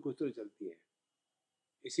अपने खुसर खुसर चलती है।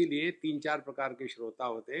 इसीलिए तीन चार प्रकार के श्रोता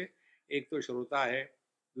होते हैं, एक तो श्रोता है,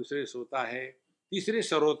 दूसरे श्रोता है, तीसरे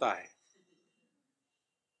श्रोता है।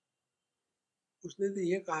 उसने तो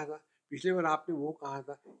ये कहा था, पिछले बार आपने वो कहा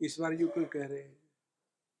था, इस बार जो कोई कह रहे हैं,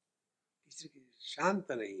 किसी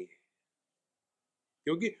शांत नहीं है,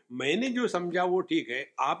 क्योंकि मैंने जो समझा वो ठीक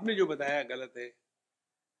है, आपने जो बताया गलत है।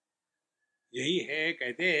 यही है,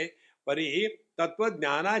 कहते परि तत्व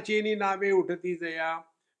ज्ञानाचेनी नावे उठती जया,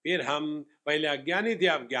 फिर हम पहले अज्ञानी थे,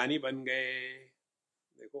 अब ज्ञानी बन गए।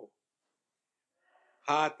 देखो,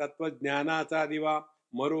 हा तत्व ज्ञानाचा दिवा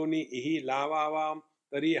मरोनी इही लावावा,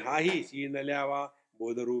 तरी हा ही शीर्णल्यावा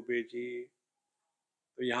बोध रूपेची।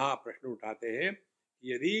 तो यहाँ प्रश्न उठाते हैं,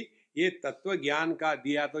 यदि ये तत्व ज्ञान का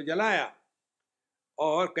दिया तो जलाया,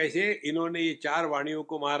 और कैसे इन्होंने ये चार वाणियों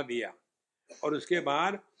को मार दिया, और उसके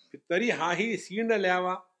बाद तरी हा ही शीर्ण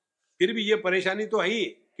ल्यावा, फिर भी ये परेशानी तो है ही,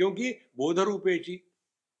 क्योंकि बोध रूपेची,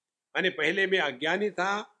 मैंने पहले में अज्ञानी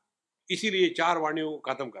था, इसीलिए चार वाणियों को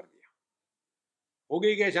खत्म कर दिया। हो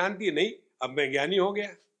गई क्या शांति? नहीं, अब मैं ज्ञानी हो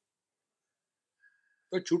गया।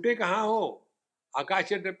 तो छूटे कहाँ हो? आकाश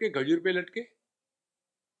से टपके खजूर पे लटके।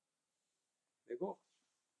 देखो,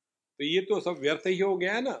 तो ये तो सब व्यर्थ ही हो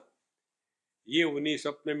गया है ना। ये उन्हीं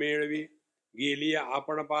स्वप्न मेळवी, गेलिया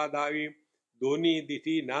आपण पादावी, दोनी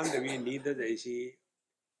दिथी नांदवी नींद जैसी।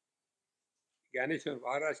 ज्ञानेश्वर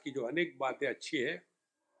महाराज की जो अनेक बातें अच्छी है,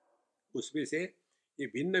 उसमें से ये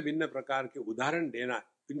भिन्न भिन्न प्रकार के उदाहरण देना,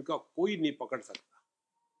 इनका कोई नहीं पकड़ सकता।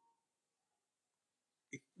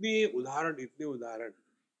 इतने उदाहरण,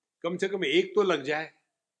 कम से कम एक तो लग जाए।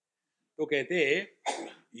 तो कहते हैं,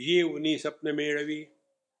 ये उन्हीं स्वप्न मेळवी,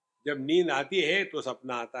 जब नींद आती है तो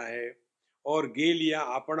सपना आता है, और गेलिया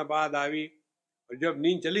आपण बाद आवी, और जब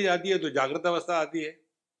नींद चली जाती है तो जागृत अवस्था आती है।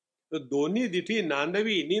 तो दोनों दिठी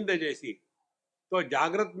नांदवी नींद जैसी, तो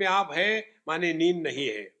जागृत में आप है माने नींद नहीं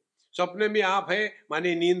है, स्वप्न में आप है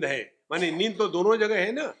माने नींद है, माने नींद तो दोनों जगह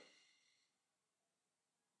है ना।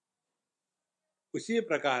 उसी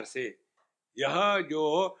प्रकार से यह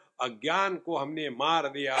जो अज्ञान को हमने मार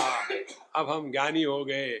दिया, अब हम ज्ञानी हो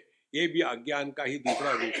गए, ये भी अज्ञान का ही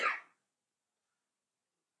दूसरा रूप है।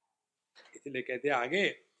 इसलिए कहते हैं आगे,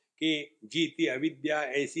 कि जीती अविद्या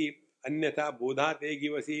ऐसी अन्यथा बोधा ते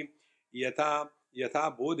गिवसी यथा यथा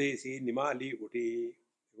बोधेसी निमाली उठी।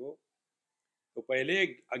 तो पहले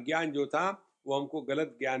अज्ञान जो था वो हमको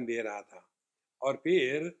गलत ज्ञान दे रहा था, और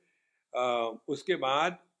फिर उसके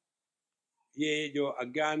बाद ये जो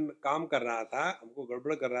अज्ञान काम कर रहा था, हमको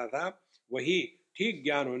गड़बड़ कर रहा था, वही ठीक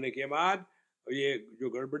ज्ञान होने के बाद ये जो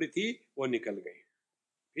गड़बड़ी थी वो निकल गई।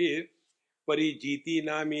 फिर परी जीती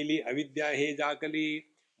ना मिली अविद्या हे जाकली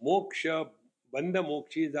मोक्ष बंध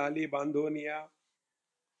मोक्षी जाली बांधोनिया।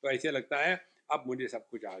 तो ऐसे लगता है अब मुझे सब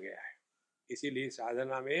कुछ आ गया है। इसीलिए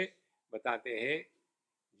साधना में बताते हैं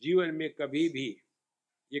जीवन में कभी भी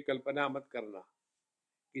ये कल्पना मत करना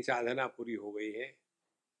कि साधना पूरी हो गई है।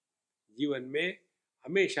 जीवन में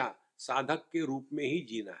हमेशा साधक के रूप में ही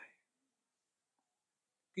जीना है,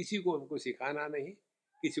 किसी को हमको सिखाना नहीं,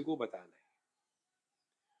 किसी को बताना है।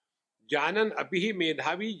 जानन अपि ही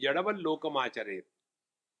मेधावी जड़वल लोकम आचरे,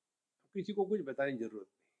 किसी को कुछ बताने की जरूरत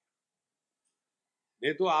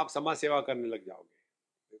नहीं तो आप समाज सेवा करने लग जाओगे।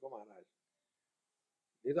 देखो महाराज,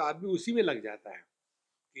 नहीं तो आदमी उसी में लग जाता है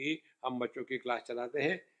कि हम बच्चों की क्लास चलाते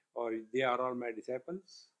हैं और they are all my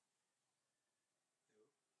disciples.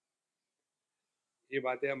 ये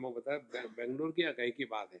बातें हम बता बेंगलोर की या कहीं की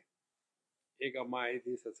बात है। एक अम्मा आई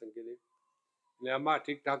थी सत्संग के लिए, अम्मा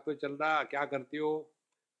ठीक ठाक तो चल रहा, क्या करती हो,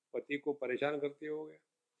 पति को परेशान करती हो गया?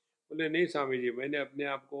 बोले नहीं स्वामी जी, मैंने अपने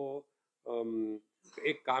आप को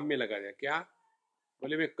एक काम में लगा दिया। क्या?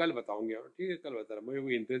 बोले मैं कल बताऊंगी। ठीक है कल बता रहा, मुझे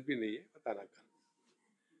कोई इंटरेस्ट भी नहीं है, बताना कल।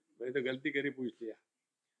 मैंने तो गलती करी, पूछ लिया।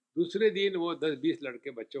 दूसरे दिन वो 10-20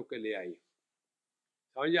 लड़के बच्चों के ले आई।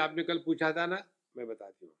 स्वामी जी आपने कल पूछा था ना, मैं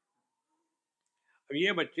बताती हूँ। अब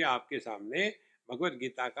ये बच्चे आपके सामने भगवत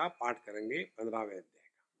गीता का पाठ करेंगे 15वें अध्याय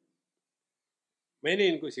का। मैंने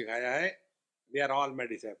इनको सिखाया है, they are all my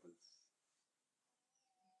disciples.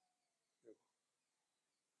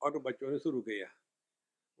 और बच्चों ने शुरू किया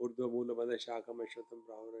उर्दू मूल बद शाखम अश्वतम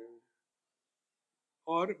प्रावरण,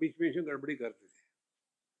 और बीच में से गड़बड़ी करते थे।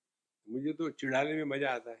 मुझे तो चिढ़ाने में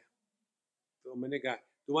मजा आता है। तो मैंने कहा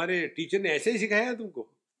तुम्हारे टीचर ने ऐसे ही सिखाया तुमको?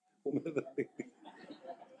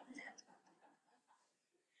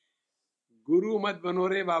 गुरु मत बनो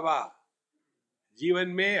रे बाबा, जीवन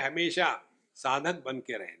में हमेशा साधक बन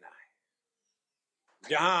के रहना है।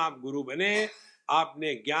 जहां आप गुरु बने,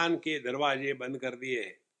 आपने ज्ञान के दरवाजे बंद कर दिए।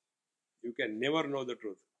 You can never know the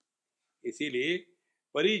truth. इसीलिए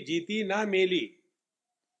परी जीती ना मेली।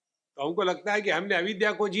 तो हमको लगता है कि हमने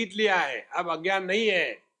अविद्या को जीत लिया है, अब अज्ञान नहीं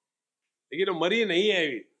है, लेकिन वो मरी नहीं है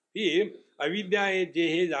अभी। अविद्या जे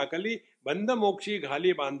है जाकली बंद मोक्षी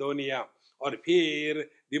घाली बांधोनिया। और फिर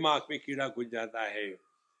दिमाग में कीड़ा घुस जाता है,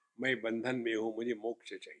 मैं बंधन में हूं, मुझे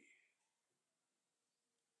मोक्ष चाहिए।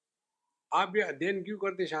 आप ये अध्ययन क्यों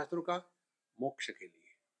करते शास्त्रों का? मोक्ष के लिए।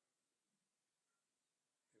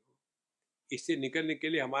 इससे निकलने के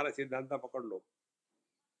लिए हमारा सिद्धांत पकड़ लो,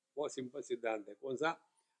 बहुत सिंपल सिद्धांत है। कौन सा?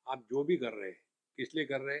 आप जो भी कर रहे हैं, किस लिए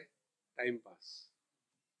कर रहे हैं? Time pass.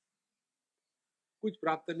 कुछ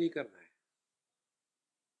प्राप्त नहीं करना है।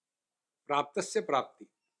 प्राप्त से प्राप्ति।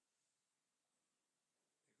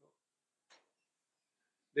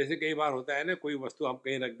 जैसे कई बार होता है ना, कोई वस्तु हम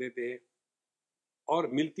कहीं रख देते हैं और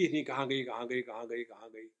मिलती नहीं, कहाँ गई कहाँ गई कहाँ गई कहाँ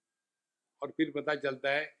गई। और फिर पता चलता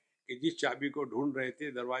है कि जिस चाबी को ढूंढ रहे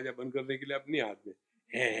थे दरवाजा बंद करने के लिए अपने हाथ में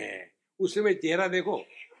है, उस समय चेहरा देखो।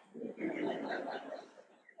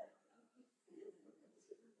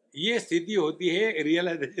 ये स्थिति होती है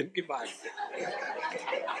रियलाइजेशन के बाद।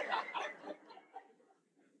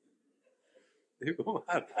 देखो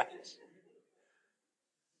महाराज,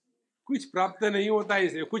 कुछ प्राप्त नहीं होता,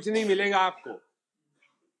 इसे कुछ नहीं मिलेगा आपको।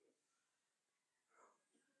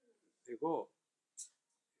 देखो,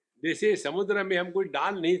 जैसे समुद्र में हम कुछ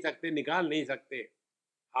डाल नहीं सकते, निकाल नहीं सकते,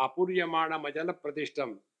 आपूर्यमाणम अचल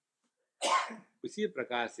प्रतिष्ठम, उसी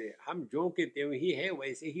प्रकार से हम जो के त्यों ही है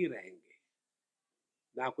वैसे ही रहेंगे।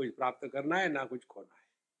 ना कुछ प्राप्त करना है, ना कुछ खोना है।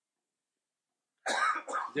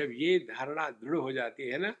 जब ये धारणा दृढ़ हो जाती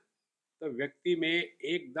है ना, तो व्यक्ति में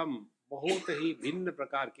एकदम बहुत ही भिन्न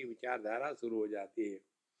प्रकार की विचारधारा शुरू हो जाती है।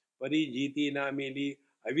 परी जीती ना मिली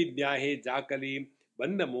अविद्या है जाकली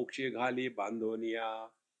बंद मोक्षे घाली बांधोनिया।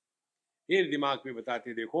 फिर दिमाग में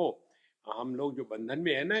बताते देखो, हम लोग जो बंधन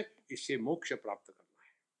में है ना, इससे मोक्ष प्राप्त करना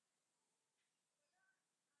है।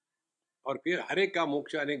 और फिर हर एक का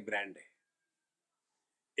मोक्ष अनेक ब्रांड है।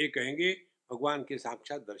 एक कहेंगे भगवान के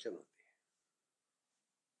साक्षात दर्शन होते हैं,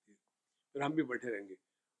 फिर हम भी बैठे रहेंगे,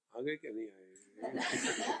 आ गए क्या नहीं आए।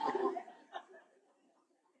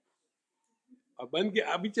 अब बन के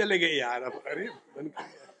अभी चले गए यार, अब अरे बन के।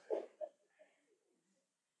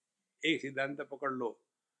 एक सिद्धांत पकड़ लो,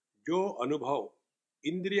 जो अनुभव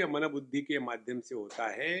इंद्रिय मन बुद्धि के माध्यम से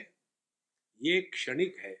होता है, ये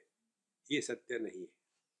क्षणिक है, ये सत्य नहीं है।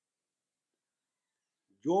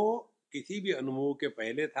 जो किसी भी अनुभव के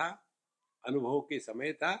पहले था, अनुभव के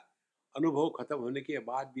समय था, अनुभव खत्म होने के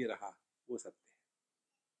बाद भी रहा, वो सत्य है।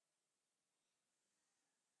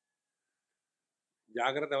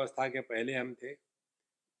 जागृत अवस्था के पहले हम थे,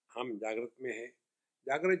 हम जागृत में हैं,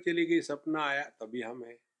 जागृत चली गई, सपना आया, तभी हम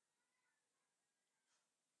हैं।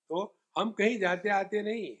 तो हम कहीं जाते आते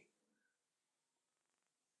नहीं।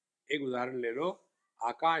 एक उदाहरण ले लो,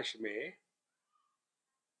 आकाश में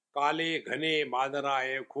काले घने बादल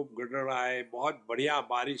आए, खूब गड़गड़ाए, बहुत बढ़िया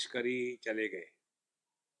बारिश करी, चले गए।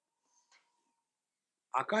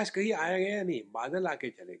 आकाश कहीं आया गया नहीं, बादल आके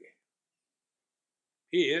चले गए।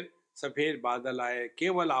 फिर सफेद बादल आए,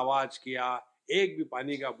 केवल आवाज किया, एक भी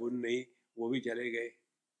पानी का बूंद नहीं, वो भी चले गए,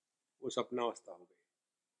 वो सपनावस्था हो गई।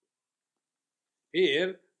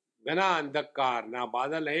 फिर घना अंधकार, ना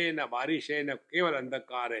बादल है ना बारिश है, ना केवल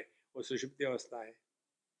अंधकार है, वो सुषुप्ति अवस्था है।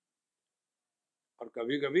 और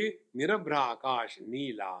कभी कभी निरभ्र आकाश,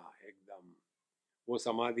 नीला एकदम, वो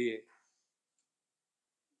समाधि है।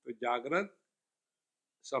 तो जागृत,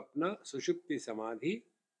 स्वप्न, सुषुप्ति, समाधि,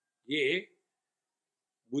 ये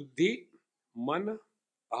बुद्धि, मन,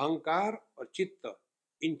 अहंकार और चित्त,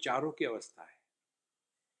 इन चारों की अवस्था है।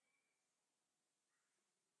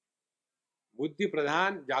 बुद्धि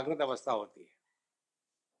प्रधान जागृत अवस्था होती है,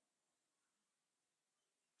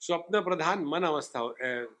 स्वप्न प्रधान मन अवस्था,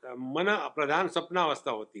 मन प्रधान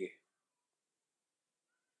स्वप्नावस्था होती है,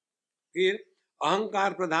 फिर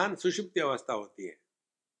अहंकार प्रधान सुषुप्ति अवस्था होती है,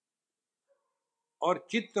 और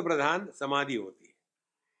चित्त प्रधान समाधि होती है।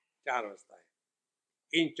 चार अवस्थाएं।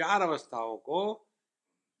 इन चार अवस्थाओं को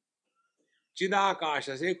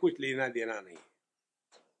चिदाकाश से कुछ लेना देना नहीं।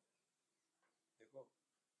 देखो,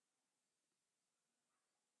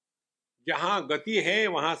 जहां गति है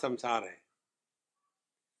वहां संसार है।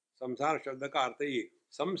 संसार शब्द का अर्थ ही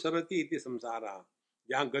संसरति इति संसार,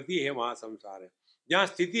 जहां गति है वहां संसार है, जहां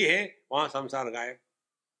स्थिति है वहां संसार गायब।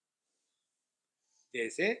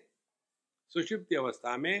 जैसे सुषुप्ति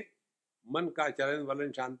अवस्था में मन का चलन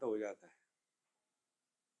वलन शांत हो जाता है,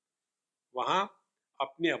 वहां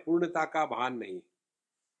अपनी अपूर्णता का भान नहीं,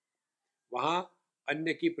 वहां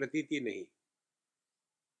अन्य की प्रतीति नहीं,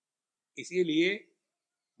 इसीलिए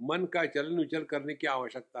मन का चलन उचल करने की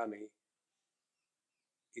आवश्यकता नहीं।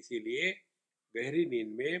 इसीलिए गहरी नींद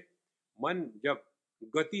में मन जब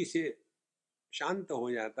गति से शांत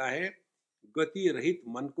हो जाता है, गति रहित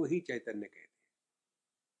मन को ही चैतन्य कहते हैं।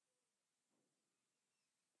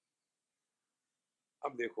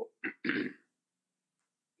 अब देखो,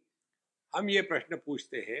 हम ये प्रश्न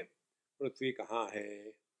पूछते हैं, पृथ्वी कहाँ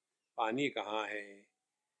है, पानी कहाँ है,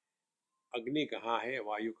 अग्नि कहाँ है,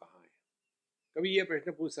 वायु कहाँ है। कभी ये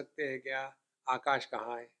प्रश्न पूछ सकते हैं क्या, आकाश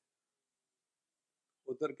कहाँ है?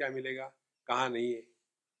 उत्तर क्या मिलेगा, कहाँ नहीं है।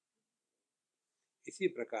 इसी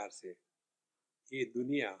प्रकार से ये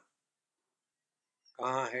दुनिया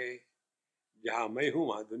कहाँ है, जहां मैं हूं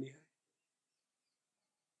वहां दुनिया है।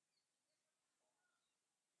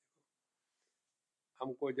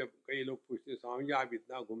 हमको जब कई लोग पूछते, स्वामी जी आप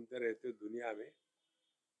इतना घूमते रहते हो दुनिया में,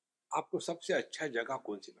 आपको सबसे अच्छा जगह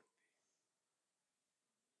कौन सी लगती है?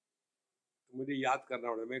 तो मुझे याद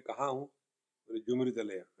करना पड़ा, मैं कहाँ हूँ, मुझे झुमरी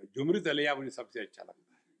तलैया, झुमरी तलैया मुझे सबसे अच्छा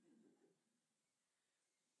लगता है।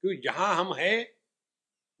 क्योंकि जहां हम हैं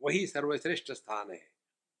वही सर्वश्रेष्ठ स्थान है,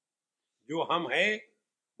 जो हम हैं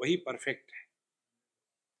वही परफेक्ट है,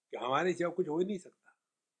 कि हमारे सिवा कुछ हो ही नहीं सकता।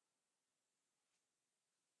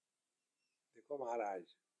 देखो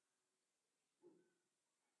महाराज,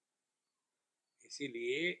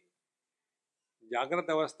 इसीलिए जागृत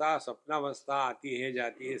अवस्था, स्वप्नावस्था आती है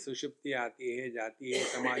जाती है, सुषुप्ति आती है जाती है,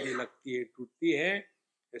 समाधि लगती है टूटती है,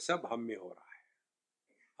 ये सब हम में हो रहा है,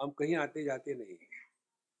 हम कहीं आते जाते नहीं।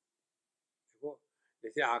 देखो,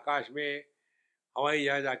 जैसे आकाश में हवाई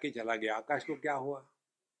जहाज आके चला गया, आकाश को क्या हुआ?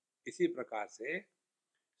 इसी प्रकार से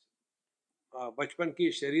बचपन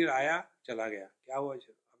की शरीर आया चला गया, क्या हुआ?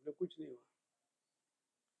 हमने कुछ नहीं हुआ।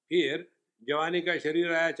 फिर जवानी का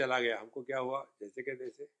शरीर आया चला गया, हमको क्या हुआ? जैसे के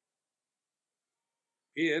तैसे।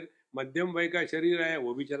 फिर मध्यम वय का शरीर आया,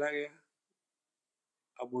 वो भी चला गया।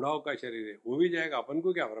 अब बुढ़ाओं का शरीर है, वो भी जाएगा, अपन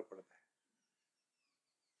को क्या फर्क पड़ता है?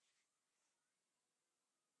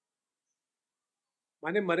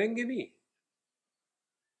 माने मरेंगे नहीं,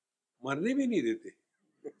 मरने भी नहीं देते।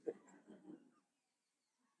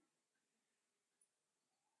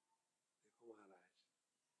 देखो महाराज,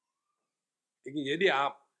 लेकिन यदि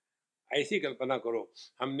आप ऐसी कल्पना करो,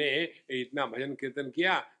 हमने इतना भजन कीर्तन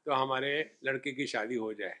किया तो हमारे लड़के की शादी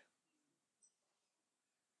हो जाए,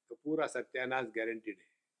 तो पूरा सत्यानाश गारंटीड है।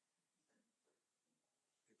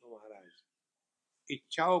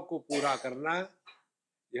 इच्छाओं को पूरा करना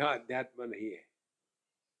यह अध्यात्म नहीं है।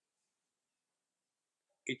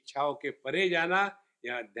 इच्छाओं के परे जाना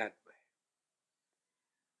यह अध्यात्म है।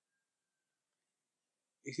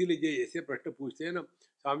 इसीलिए जैसे प्रश्न पूछते हैं ना,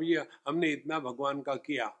 स्वामी जी हमने इतना भगवान का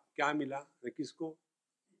किया, क्या मिला? किसको?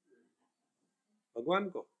 भगवान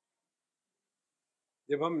को।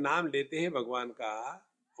 जब हम नाम लेते हैं भगवान का,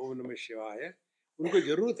 ओम नमः शिवाय, उनको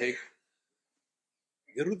जरूरत है?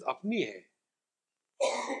 जरूरत अपनी है।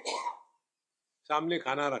 सामने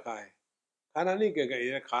खाना रखा है, खाना नहीं कहेगा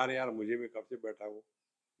ये खा रहे यार, मुझे भी कब से बैठा हूं,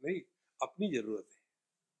 नहीं, अपनी जरूरत है।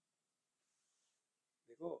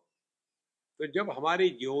 देखो, तो जब हमारी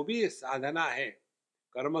जो भी साधना है,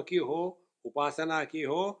 कर्म की हो, उपासना की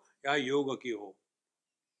हो या योग की हो,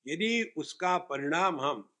 यदि उसका परिणाम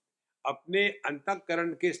हम अपने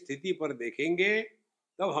अंतःकरण की स्थिति पर देखेंगे,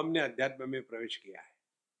 तब हमने अध्यात्म में प्रवेश किया है।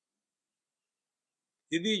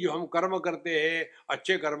 यदि जो हम कर्म करते हैं,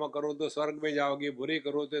 अच्छे कर्म करो तो स्वर्ग में जाओगे, बुरे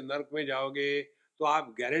करो तो नरक में जाओगे, तो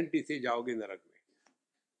आप गारंटी से जाओगे नरक में।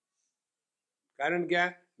 कारण क्या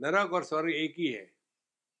है? नरक और स्वर्ग एक ही है,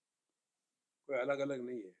 कोई अलग अलग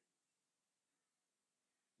नहीं है।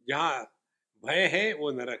 जहां भय है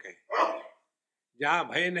वो नरक है, जहां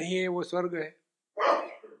भय नहीं है वो स्वर्ग है।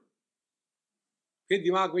 फिर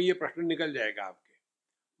दिमाग में ये प्रश्न निकल जाएगा आपके,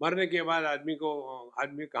 मरने के बाद आदमी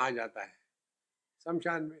कहाँ जाता है?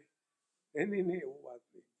 शमशान में। नहीं नहीं नहीं, वो बात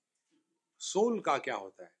नहीं। सोल का क्या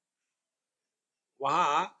होता है?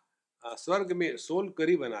 वहां स्वर्ग में सोल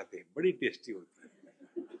करी बनाते हैं, बड़ी टेस्टी होती है।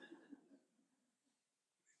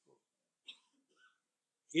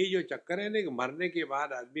 ये जो चक्कर है ना कि मरने के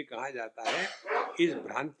बाद आदमी कहाँ जाता है, इस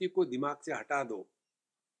भ्रांति को दिमाग से हटा दो।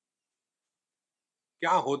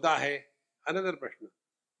 क्या होता है? अनदर प्रश्न,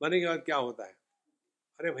 मरने के बाद क्या होता है?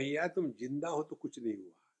 अरे भैया तुम जिंदा हो तो कुछ नहीं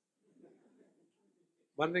हुआ,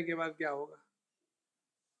 मरने के बाद क्या होगा?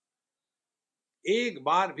 एक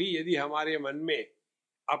बार भी यदि हमारे मन में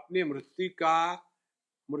अपने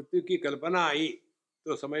मृत्यु की कल्पना आई,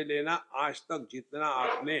 तो समझ लेना आज तक जितना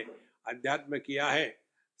आपने अध्यात्म किया है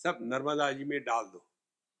सब नर्मदा जी में डाल दो।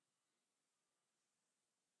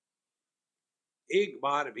 एक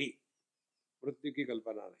बार भी मृत्यु की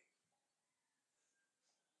कल्पना नहीं।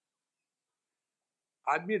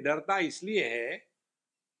 आदमी डरता इसलिए है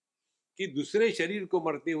कि दूसरे शरीर को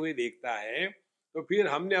मरते हुए देखता है, तो फिर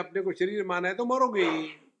हमने अपने को शरीर माना है तो मरोगे ही।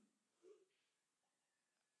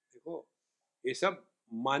 देखो, ये सब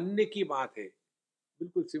मानने की बात है,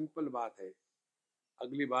 बिल्कुल सिंपल बात है।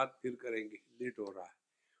 अगली बात फिर करेंगे, लेट हो रहा है।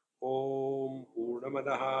 ओम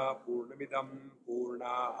पूर्णमदः पूर्णमिदं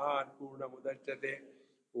पूर्णात् पूर्णमुदच्यते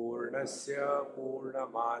पूर्णस्य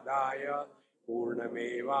पूर्णमादाय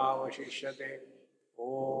पूर्णमेवावशिष्यते।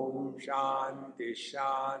 ओम शांति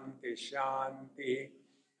शांति शांति।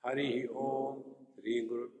 हरि ओम। श्री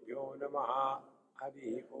गुरुभ्यो नमः।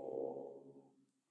 हरि ओम।